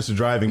 5 minutes of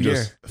driving,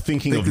 just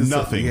thinking of Thinking so-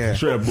 nothing. yeah.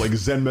 Straight up like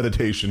Zen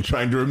meditation,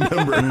 trying to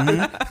remember.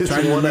 It's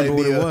Trying to one remember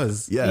what idea. it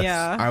was. Yes.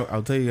 Yeah.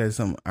 I'll tell you guys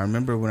something. I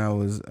remember when I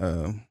was,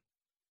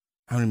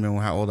 I don't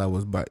remember how old I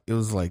was, but it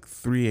was like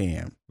 3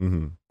 a.m.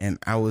 Mm-hmm. and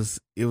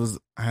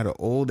I had an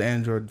old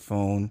Android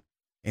phone,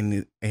 and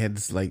it had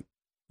this like,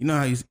 you know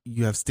how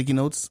you have sticky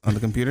notes on the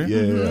computer?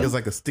 Yeah. It was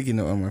like a sticky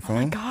note on my Oh my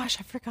phone. gosh,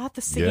 I forgot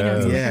the sticky Yeah.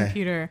 notes on Yeah. the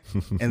computer.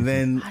 And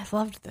then I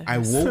loved those. I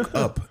woke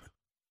up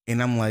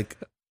and I'm like,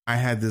 I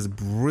had this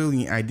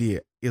brilliant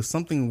idea. It was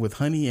something with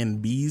honey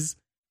and bees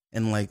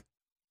and like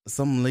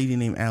some lady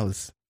named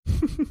Alice.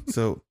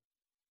 So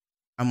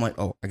I'm like,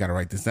 oh, I gotta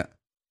write this down.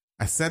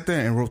 I sat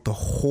there and wrote the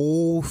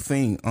whole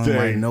thing on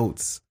my Dang.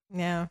 notes,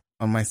 Yeah.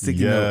 on my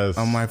sticky note,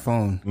 on my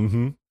phone.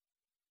 Mm-hmm.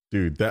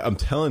 Dude, that I'm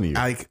telling you.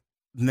 Like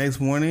next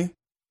morning,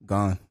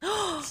 gone,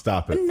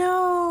 Stop it.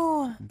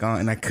 No. gone,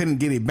 and I couldn't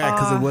get it back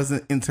because it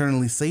wasn't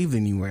internally saved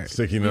anywhere.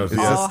 Sticky notes.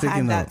 It's Yeah. just All sticky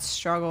had that notes.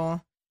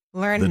 struggle.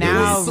 Learn The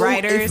now, delete. So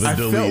writers. I The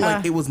felt delete.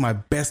 like it was my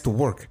best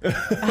work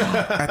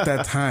at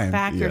that time.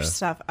 Back your Yeah.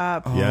 stuff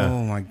up. Yeah.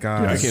 Oh my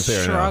god! I can't say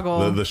right Struggle.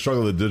 now. The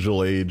struggle of the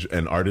digital age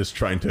and artists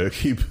trying to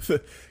keep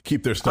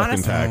their stuff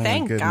Honestly, intact.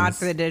 thank God goodness.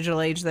 for the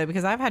digital age, though,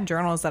 because I've had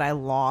journals that I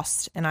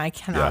lost and I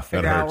cannot Yeah, that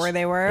figure out hurts. where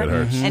they were. It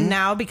hurts. And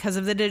now, because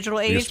of the digital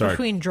age, start-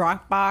 between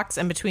Dropbox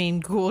and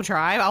between Google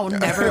Drive, I will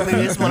never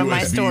lose one of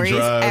my USB stories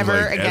drives, ever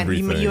like again.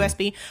 everything.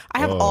 USB. I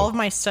have Oh. all of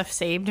my stuff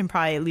saved in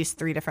probably at least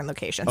 3 different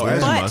locations. Oh, as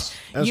you but must.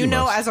 As you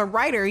know, must. as a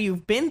writer,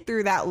 you've been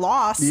through that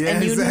loss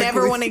and you exactly.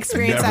 never want to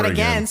experience Never that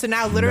again. again. So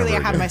now literally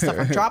Never I have again. my stuff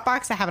on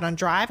Dropbox. I have it on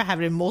Drive. I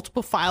have it in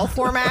multiple file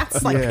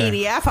formats like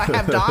PDF. I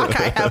have Doc.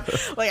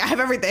 I have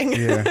everything.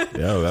 Yeah.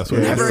 Yeah, that's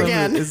what Never it is.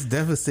 again. It's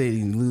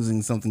devastating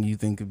losing something you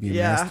think could be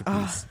a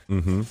masterpiece.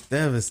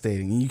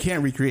 Devastating. And you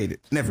can't recreate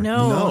it. Never.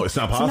 No, it's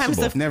not Sometimes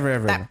possible. Never,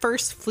 ever. that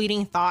first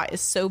fleeting thought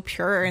is so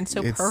pure and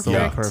so It's perfect. so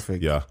Yeah.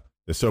 perfect. Yeah.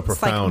 It's so It's like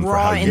profound for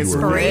raw how you were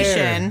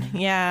inspiration. Rare.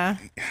 Yeah.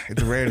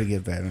 It's rare to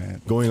get that,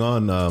 man. going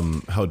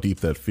on how deep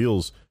that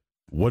feels.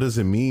 What does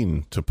it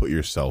mean to put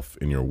yourself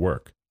in your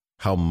work?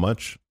 How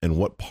much and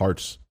what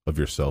parts of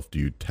yourself do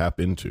you tap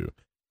into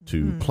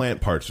to plant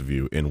parts of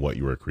you in what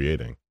you are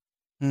creating?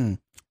 You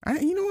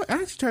know what?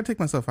 I actually try to take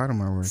myself out of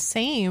my work.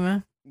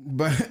 Same.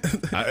 But,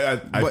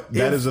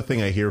 That is a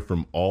thing I hear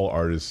from all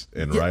artists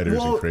and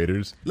writers and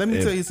creators. let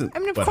me tell you something. I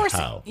mean, of But course,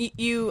 how?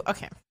 you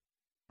okay.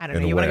 I don't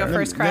And know. You want to where? go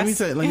first, Let Chris?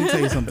 me tell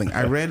you something.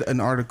 I read an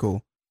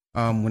article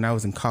when I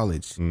was in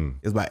college.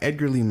 It's by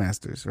Edgar Lee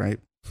Masters, right?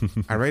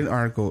 I read an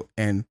article,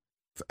 and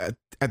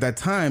at that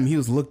time, he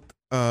was looked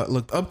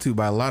up to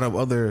by a lot of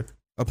other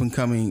up and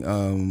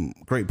coming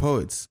great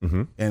poets.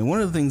 And one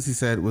of the things he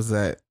said was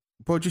that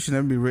poetry should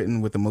never be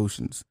written with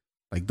emotions.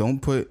 Like, don't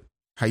put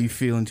how you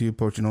feel into your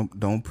poetry.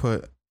 Don't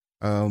put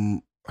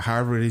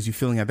however it is you're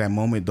feeling at that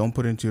moment. Don't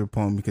put it into your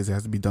poem because it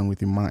has to be done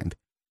with your mind.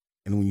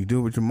 And when you do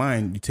it with your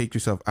mind, you take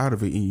yourself out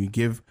of it and you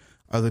give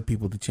other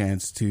people the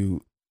chance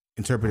to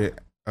interpret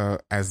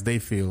it as they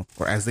feel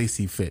or as they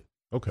see fit.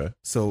 Okay.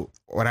 So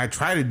what I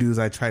try to do is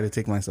I try to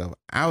take myself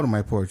out of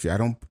my poetry. I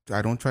don't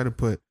try to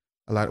put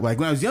a lot. Like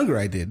when I was younger,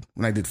 I did.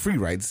 When I did free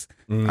writes,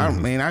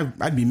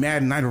 I'd be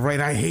mad and I'd write,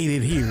 I hate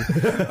it here,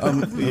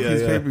 on a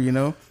piece of paper, you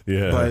know.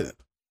 Yeah. But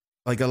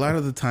like a lot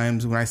of the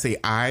times when I say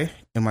I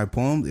in my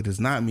poems, it is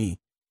not me.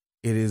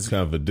 It is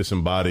kind of a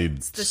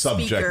disembodied the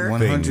subject speaker.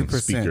 thing.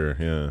 100%. Speaker,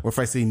 yeah. Or if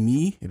I say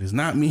me, it is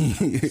not me.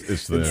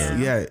 It's the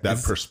that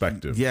it's-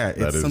 perspective. Yeah,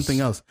 that it's is- something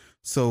else.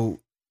 So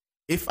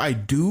if I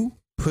do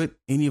put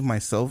any of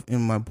myself in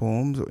my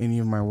poems or any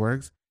of my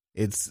works,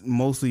 it's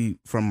mostly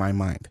from my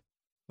mind.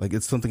 Like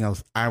it's something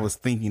else I was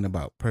thinking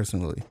about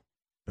personally.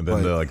 And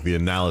then the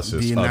analysis of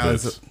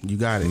it. You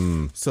got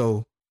it.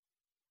 So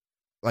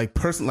like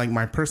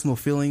my personal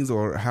feelings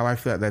or how I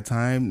feel at that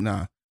time,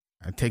 nah.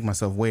 I take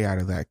myself way out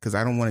of that because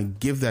I don't want to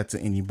give that to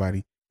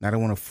anybody. And I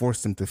don't want to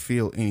force them to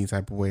feel any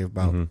type of way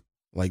about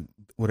like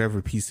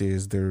whatever piece it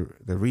is they're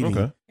reading.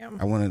 Okay. Yeah.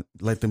 I want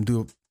to let them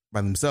do it by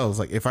themselves.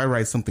 Like if I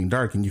write something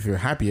dark and you feel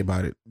happy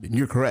about it, then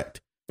you're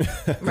correct.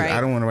 Right.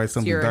 I don't want to write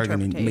something your dark and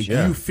make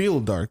interpretation. you feel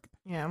dark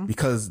Yeah.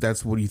 because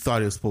that's what you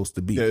thought it was supposed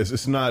to be. Yeah,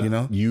 it's not You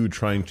know? you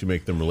trying to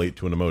make them relate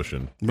to an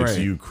emotion. It's Right.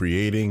 you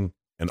creating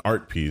an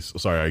art piece.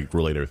 Sorry, I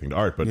relate everything to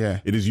art, but Yeah.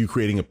 it is you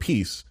creating a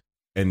piece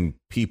and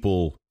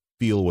people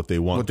feel what they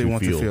want, to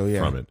feel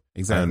yeah. from it.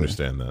 Exactly. I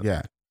understand that.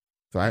 Yeah.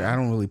 So I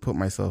don't really put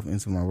myself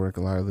into my work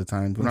a lot of the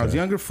times. When I was Okay.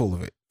 younger, full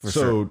of it. For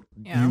So sure.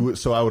 Yeah.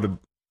 I would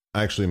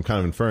actually, I'm kind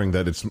of inferring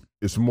that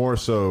it's more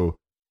so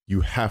you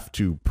have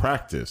to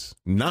practice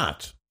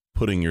not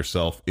putting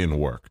yourself in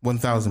work.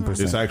 1,000%.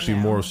 It's actually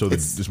Yeah. more so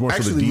it's more so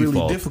actually the default.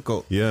 really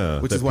difficult. Yeah,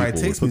 Which that is why it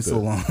people takes would me put so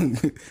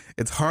that. long.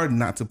 It's hard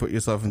not to put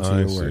yourself into I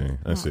your see. work.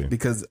 I see.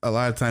 Because a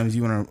lot of times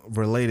you want to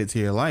relate it to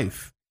your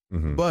life.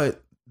 Mhm.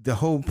 But the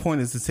whole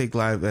point is to take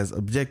life as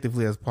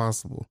objectively as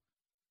possible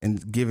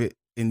and give it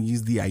and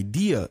use the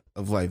idea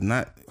of life,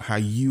 not how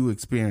you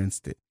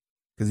experienced it.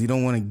 Because you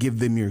don't want to give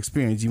them your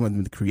experience. You want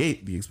them to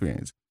create the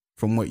experience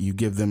from what you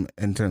give them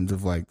in terms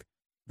of like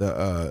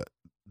the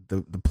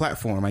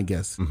platform, I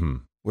guess.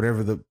 Mhm.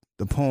 Whatever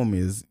the poem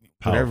is,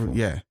 whatever. Powerful.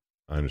 Yeah.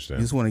 I You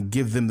understand. just want to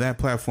give them that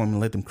platform and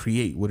let them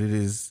create what it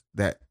is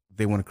that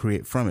they want to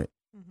create from it,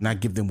 not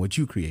give them what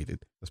you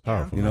created. That's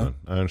powerful, You know? man.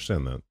 I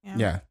understand that.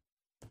 Yeah.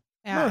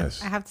 Yeah,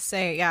 Nice. I have to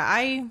say, yeah,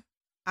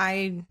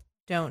 I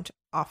don't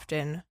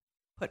often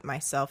put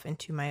myself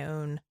into my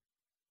own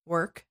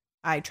work.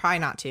 I try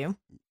not to,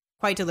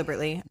 quite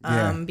deliberately,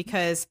 Yeah.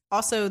 because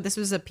also this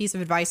was a piece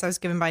of advice I was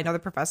given by another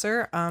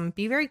professor.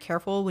 Be very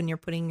careful when you're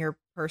putting your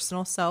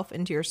personal self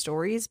into your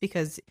stories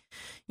because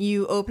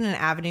you open an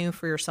avenue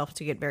for yourself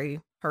to get very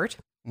hurt.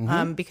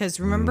 Because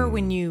remember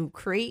when you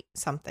create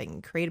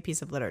something, create a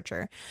piece of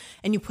literature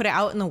and you put it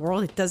out in the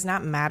world, it does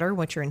not matter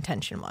what your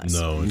intention was.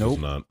 No, it Nope.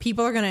 does not.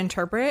 People are going to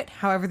interpret it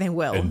however they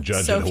will. And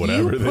judge so it if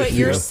whatever you they put feel.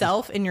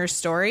 yourself in your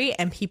story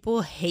and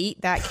people hate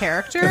that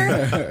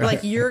character,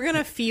 like you're going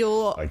to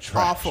feel Like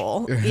trash.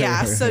 awful.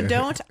 Yeah. So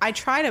I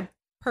try to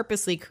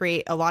purposely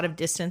create a lot of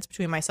distance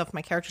between myself and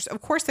my characters.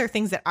 Of course, there are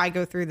things that I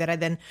go through that I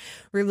then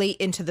relate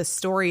into the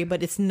story,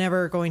 but it's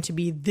never going to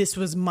be, this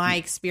was my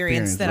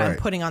experience that I'm right.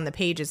 putting on the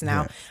pages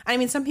now. Yeah. I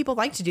mean, some people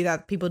like to do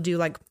that. People do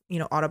like,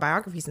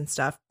 autobiographies and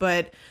stuff,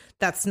 but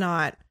that's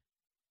not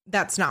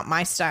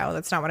my style.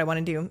 That's not what I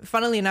want to do.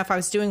 Funnily enough, I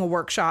was doing a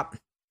workshop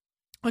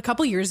a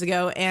couple years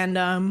ago and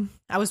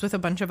I was with a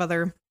bunch of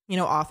other,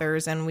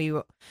 authors and we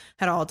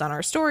had all done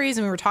our stories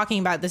and we were talking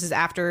about, this is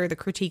after the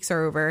critiques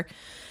are over.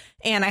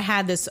 And I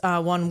had this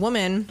one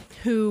woman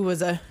who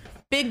was a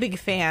big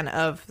fan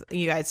of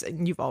you guys.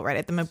 You've all read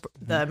it, the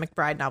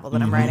McBride novel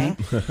that I'm writing.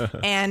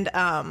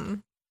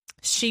 And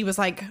she was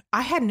like,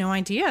 I had no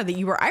idea that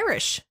you were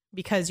Irish,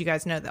 because you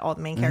guys know that all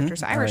the main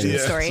characters are Irish in the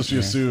story. So she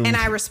assumed. And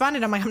I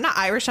responded, I'm like, I'm not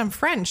Irish, I'm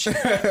French.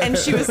 And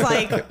she was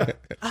like,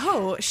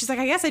 oh, she's like,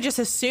 I guess I just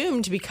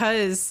assumed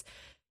because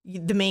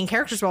the main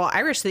characters were all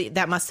Irish,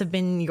 that must have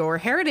been your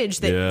heritage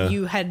that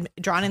you had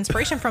drawn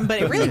inspiration from.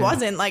 But it really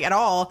wasn't like at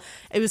all.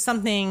 It was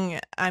something,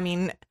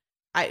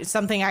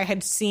 something I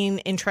had seen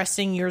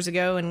interesting years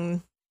ago,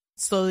 and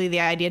slowly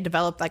the idea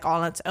developed like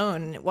all on its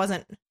own. It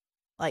wasn't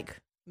like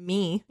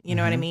me, you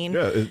know what I mean?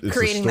 Yeah, it's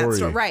creating that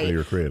story, right? That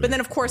you're creating. But then,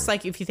 of course,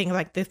 like if you think of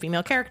like the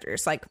female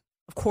characters, like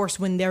of course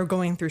when they're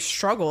going through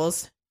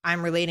struggles,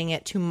 I'm relating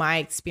it to my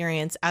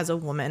experience as a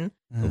woman,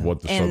 of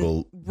what the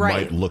struggle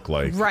might look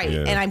like, right?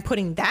 And I'm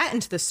putting that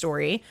into the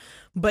story,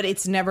 but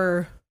it's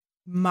never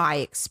my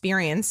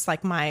experience,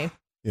 like my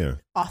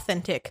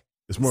authentic.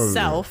 It's more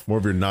self, more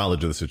of your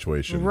knowledge of the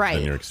situation, right?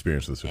 Than your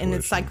experience of the situation. And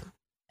it's like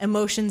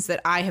emotions that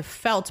I have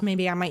felt.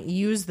 Maybe I might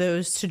use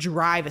those to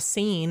drive a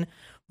scene,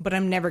 but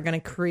I'm never going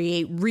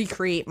to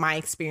recreate my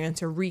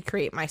experience or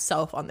recreate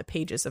myself on the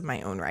pages of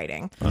my own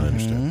writing. I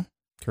understand.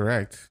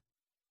 Correct.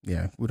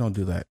 Yeah, we don't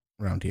do that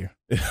around here.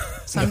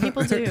 Some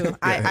people do.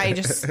 I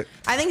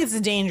think it's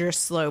a dangerous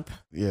slope.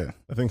 Yeah,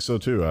 I think so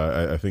too.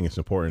 I think it's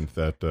important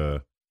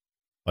that,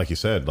 like you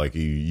said, like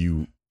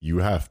you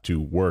have to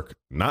work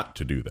not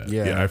to do that.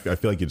 Yeah, I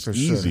feel like it's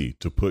easy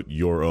to put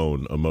your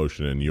own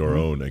emotion and your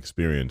own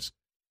experience,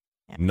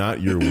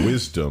 not your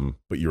wisdom,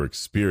 but your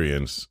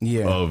experience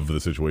of the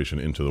situation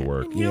into the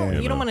work. You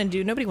don't want to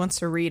do. Nobody wants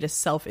to read a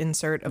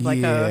self-insert of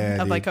like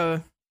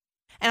a.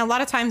 And a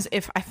lot of times,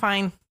 if I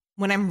find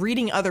when I'm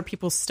reading other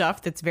people's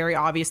stuff that's very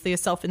obviously a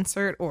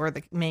self-insert, or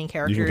the main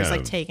character is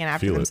like taken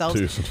after themselves,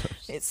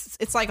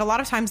 it's like a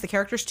lot of times the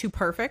character's too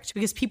perfect,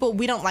 because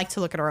we don't like to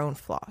look at our own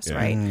flaws,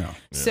 right? No.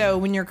 So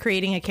when you're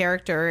creating a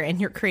character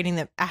and you're creating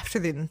them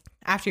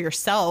after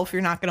yourself,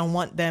 you're not going to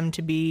want them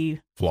to be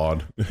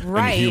flawed,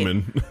 right?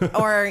 And human,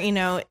 or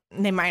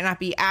they might not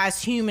be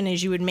as human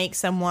as you would make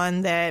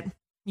someone that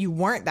you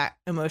weren't that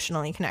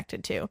emotionally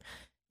connected to.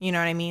 You know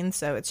what I mean?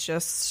 So it's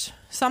just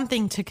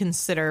something to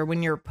consider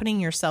when you're putting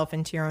yourself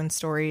into your own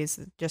stories.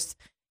 Just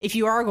if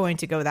you are going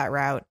to go that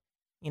route,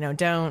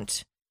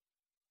 don't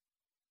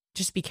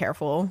just be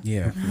careful.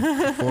 Yeah,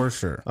 for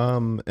sure.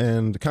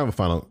 And kind of a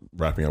final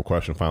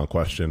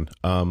question.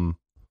 I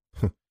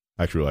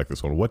actually like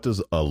this one. What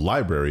does a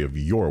library of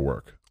your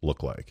work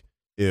look like?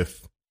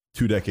 If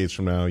 2 decades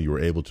from now you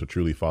were able to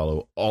truly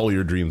follow all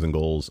your dreams and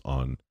goals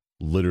on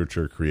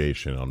literature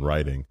creation, on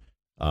writing,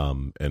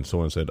 and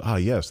someone said,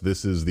 yes,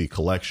 this is the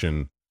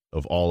collection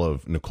of all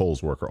of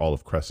Nicole's work or all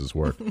of Cress's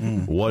work.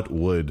 What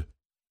would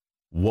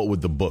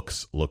the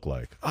books look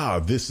like?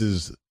 This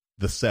is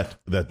the set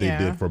that they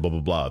did for blah,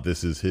 blah, blah.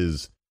 This is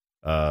his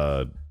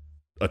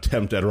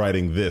attempt at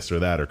writing this or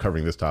that or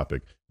covering this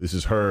topic. This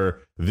is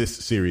this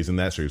series and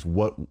that series.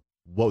 What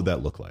would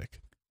that look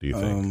like, do you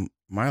think?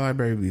 My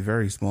library would be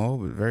very small,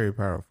 but very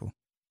powerful,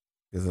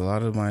 because a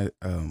lot of my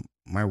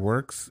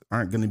works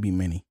aren't going to be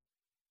many,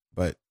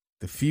 but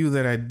the few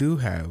that I do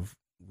have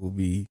will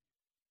be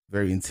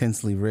very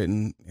intentionally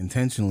written,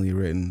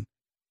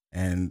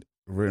 and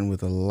written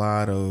with a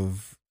lot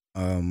of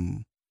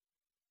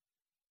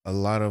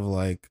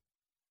like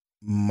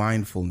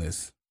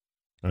mindfulness.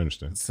 I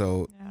understand.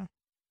 So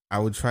I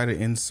would try to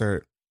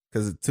insert,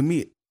 because to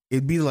me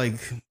they'd be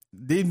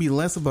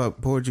less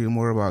about poetry and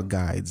more about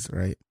guides,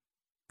 right?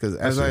 Because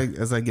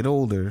as I get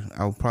older,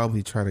 I'll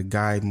probably try to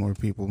guide more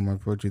people in my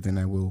poetry than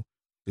I will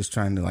just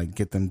trying to like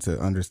get them to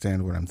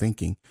understand what I'm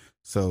thinking.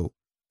 So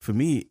for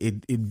me,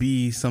 it'd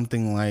be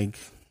something like,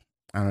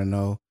 I don't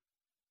know,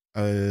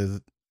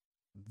 the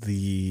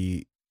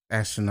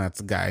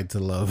astronaut's guide to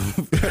love,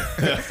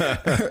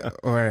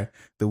 or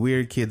the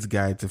weird kid's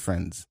guide to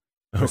friends,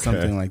 or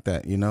something like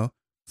that,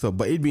 So,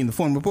 but it'd be in the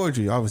form of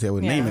poetry. Obviously, I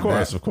would name it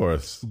that. Of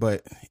course.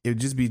 But it'd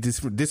just be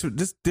just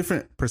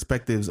different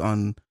perspectives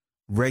on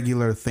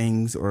regular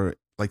things, or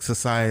like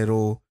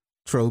societal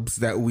tropes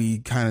that we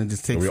kind of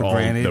just take for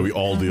granted, that we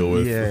all deal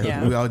with.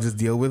 Yeah, we all just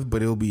deal with,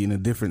 but it'll be in a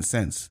different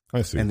sense.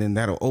 I see. And then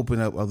that'll open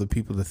up other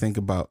people to think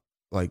about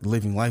like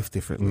living life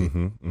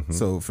differently.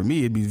 So for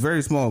me, it'd be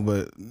very small,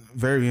 but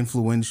very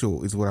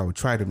influential is what I would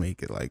try to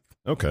make it like.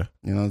 Okay.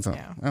 So,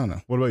 I don't know.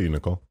 What about you,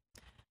 Nicole?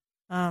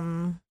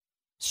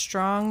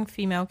 Strong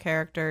female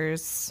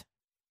characters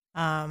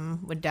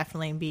would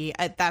definitely be,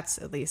 that's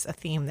at least a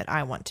theme that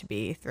I want to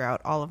be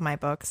throughout all of my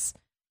books.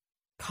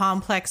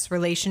 Complex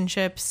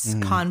relationships,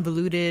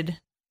 convoluted,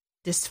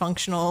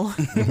 dysfunctional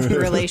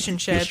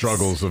relationships. The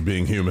struggles of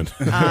being human.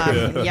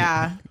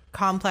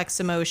 Complex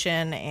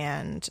emotion,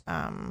 and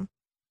I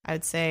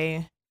would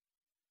say,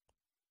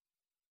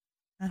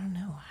 I don't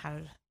know how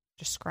to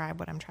describe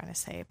what I'm trying to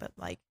say, but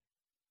like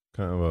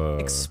kind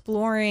of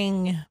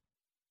exploring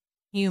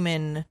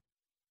human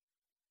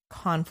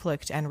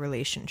conflict and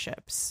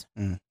relationships.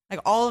 Like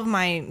all of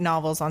my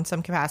novels on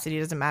some capacity,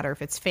 doesn't matter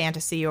if it's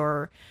fantasy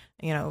or,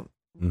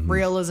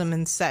 realism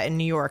and set in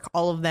New York,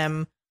 all of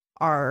them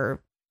are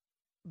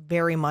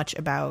very much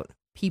about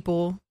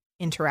people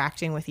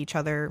interacting with each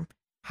other,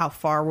 how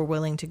far we're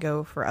willing to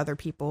go for other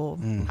people,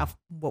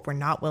 what we're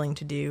not willing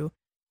to do,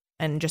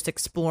 and just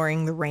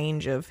exploring the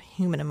range of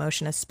human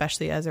emotion,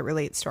 especially as it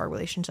relates to our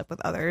relationship with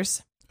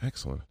others.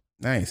 Excellent.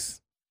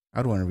 Nice.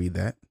 I'd want to read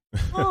that.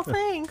 Oh,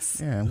 thanks.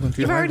 Yeah, I'm going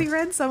to You've already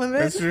read some of it.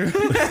 That's true.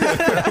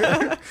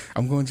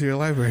 I'm going to your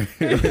library.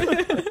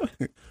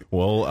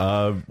 Well,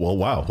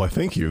 wow. Why,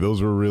 thank you.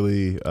 Those were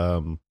really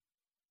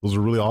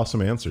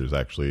awesome answers,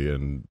 actually.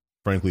 And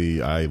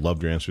frankly, I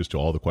loved your answers to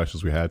all the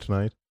questions we had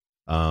tonight.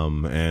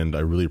 And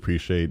I really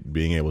appreciate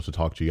being able to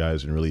talk to you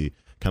guys and really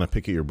kind of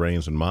pick at your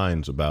brains and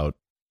minds about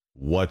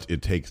what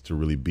it takes to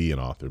really be an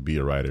author, be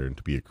a writer, and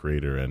to be a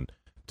creator, and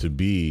to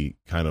be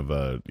kind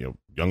of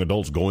young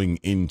adults going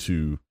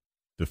into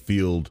the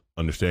field,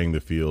 understanding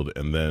the field,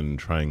 and then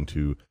trying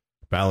to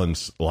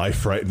balance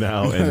life right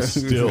now and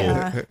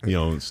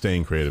still,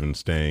 staying creative and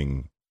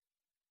staying,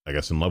 I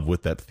guess, in love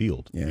with that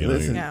field. Yeah,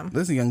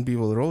 listen, young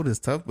people, the road is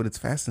tough, but it's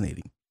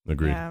fascinating.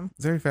 Agreed. Yeah.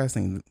 It's very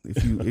fascinating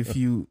if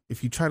you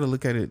try to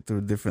look at it through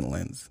a different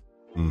lens.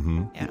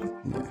 Mm-hmm. Yeah.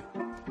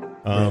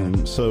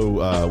 So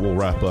we'll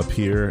wrap up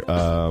here.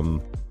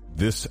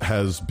 This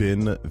has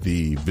been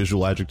the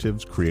Visual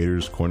Adjectives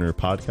Creators Corner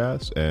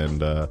podcast,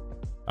 and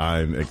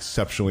I'm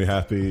exceptionally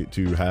happy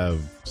to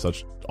have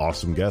such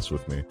awesome guests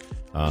with me.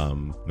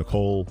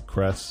 Nicole,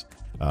 Cress,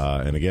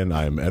 and again,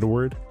 I am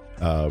Edward.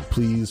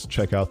 Please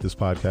check out this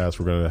podcast.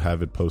 We're going to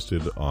have it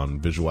posted on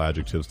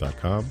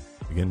visualadjectives.com.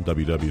 Again,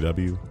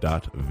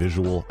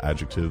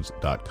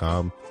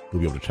 www.visualadjectives.com.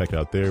 You'll be able to check it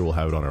out there. We'll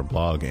have it on our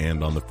blog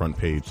and on the front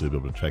page, so you'll be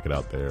able to check it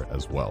out there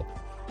as well.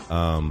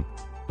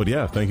 But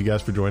yeah, thank you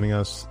guys for joining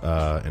us,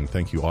 and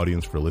thank you,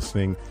 audience, for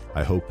listening.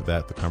 I hope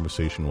that the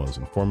conversation was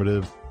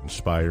informative,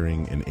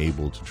 inspiring, and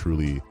able to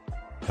truly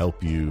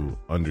help you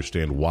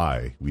understand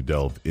why we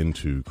delve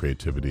into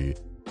creativity,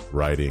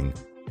 writing,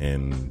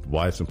 and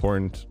why it's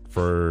important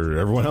for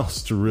everyone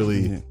else to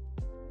really,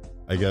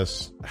 I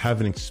guess,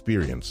 have an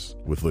experience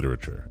with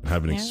literature,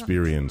 have an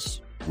experience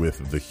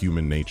with the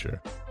human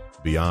nature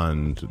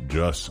beyond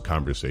just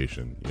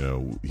conversation.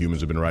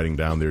 Humans have been writing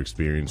down their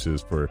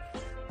experiences for,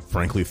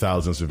 frankly,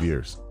 thousands of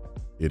years.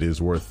 It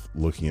is worth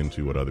looking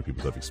into what other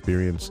people have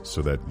experienced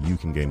so that you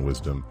can gain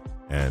wisdom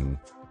and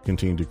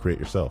continue to create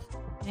yourself.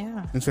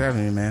 Yeah. Thanks for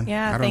having me, man.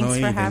 Yeah, I don't know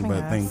anything,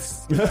 but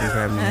thanks for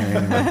having me here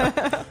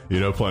anyway. You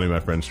know plenty, my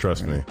friends.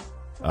 Trust me.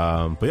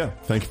 But yeah,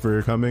 thank you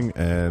for coming,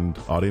 and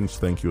audience,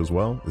 thank you as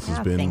well. This has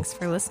been, thanks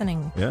for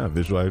listening. Yeah,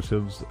 Visual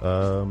Adjectives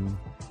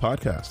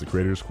podcast, the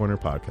Creators Corner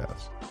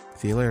podcast.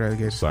 See you later,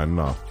 guys. Signing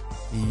off.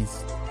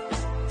 Peace.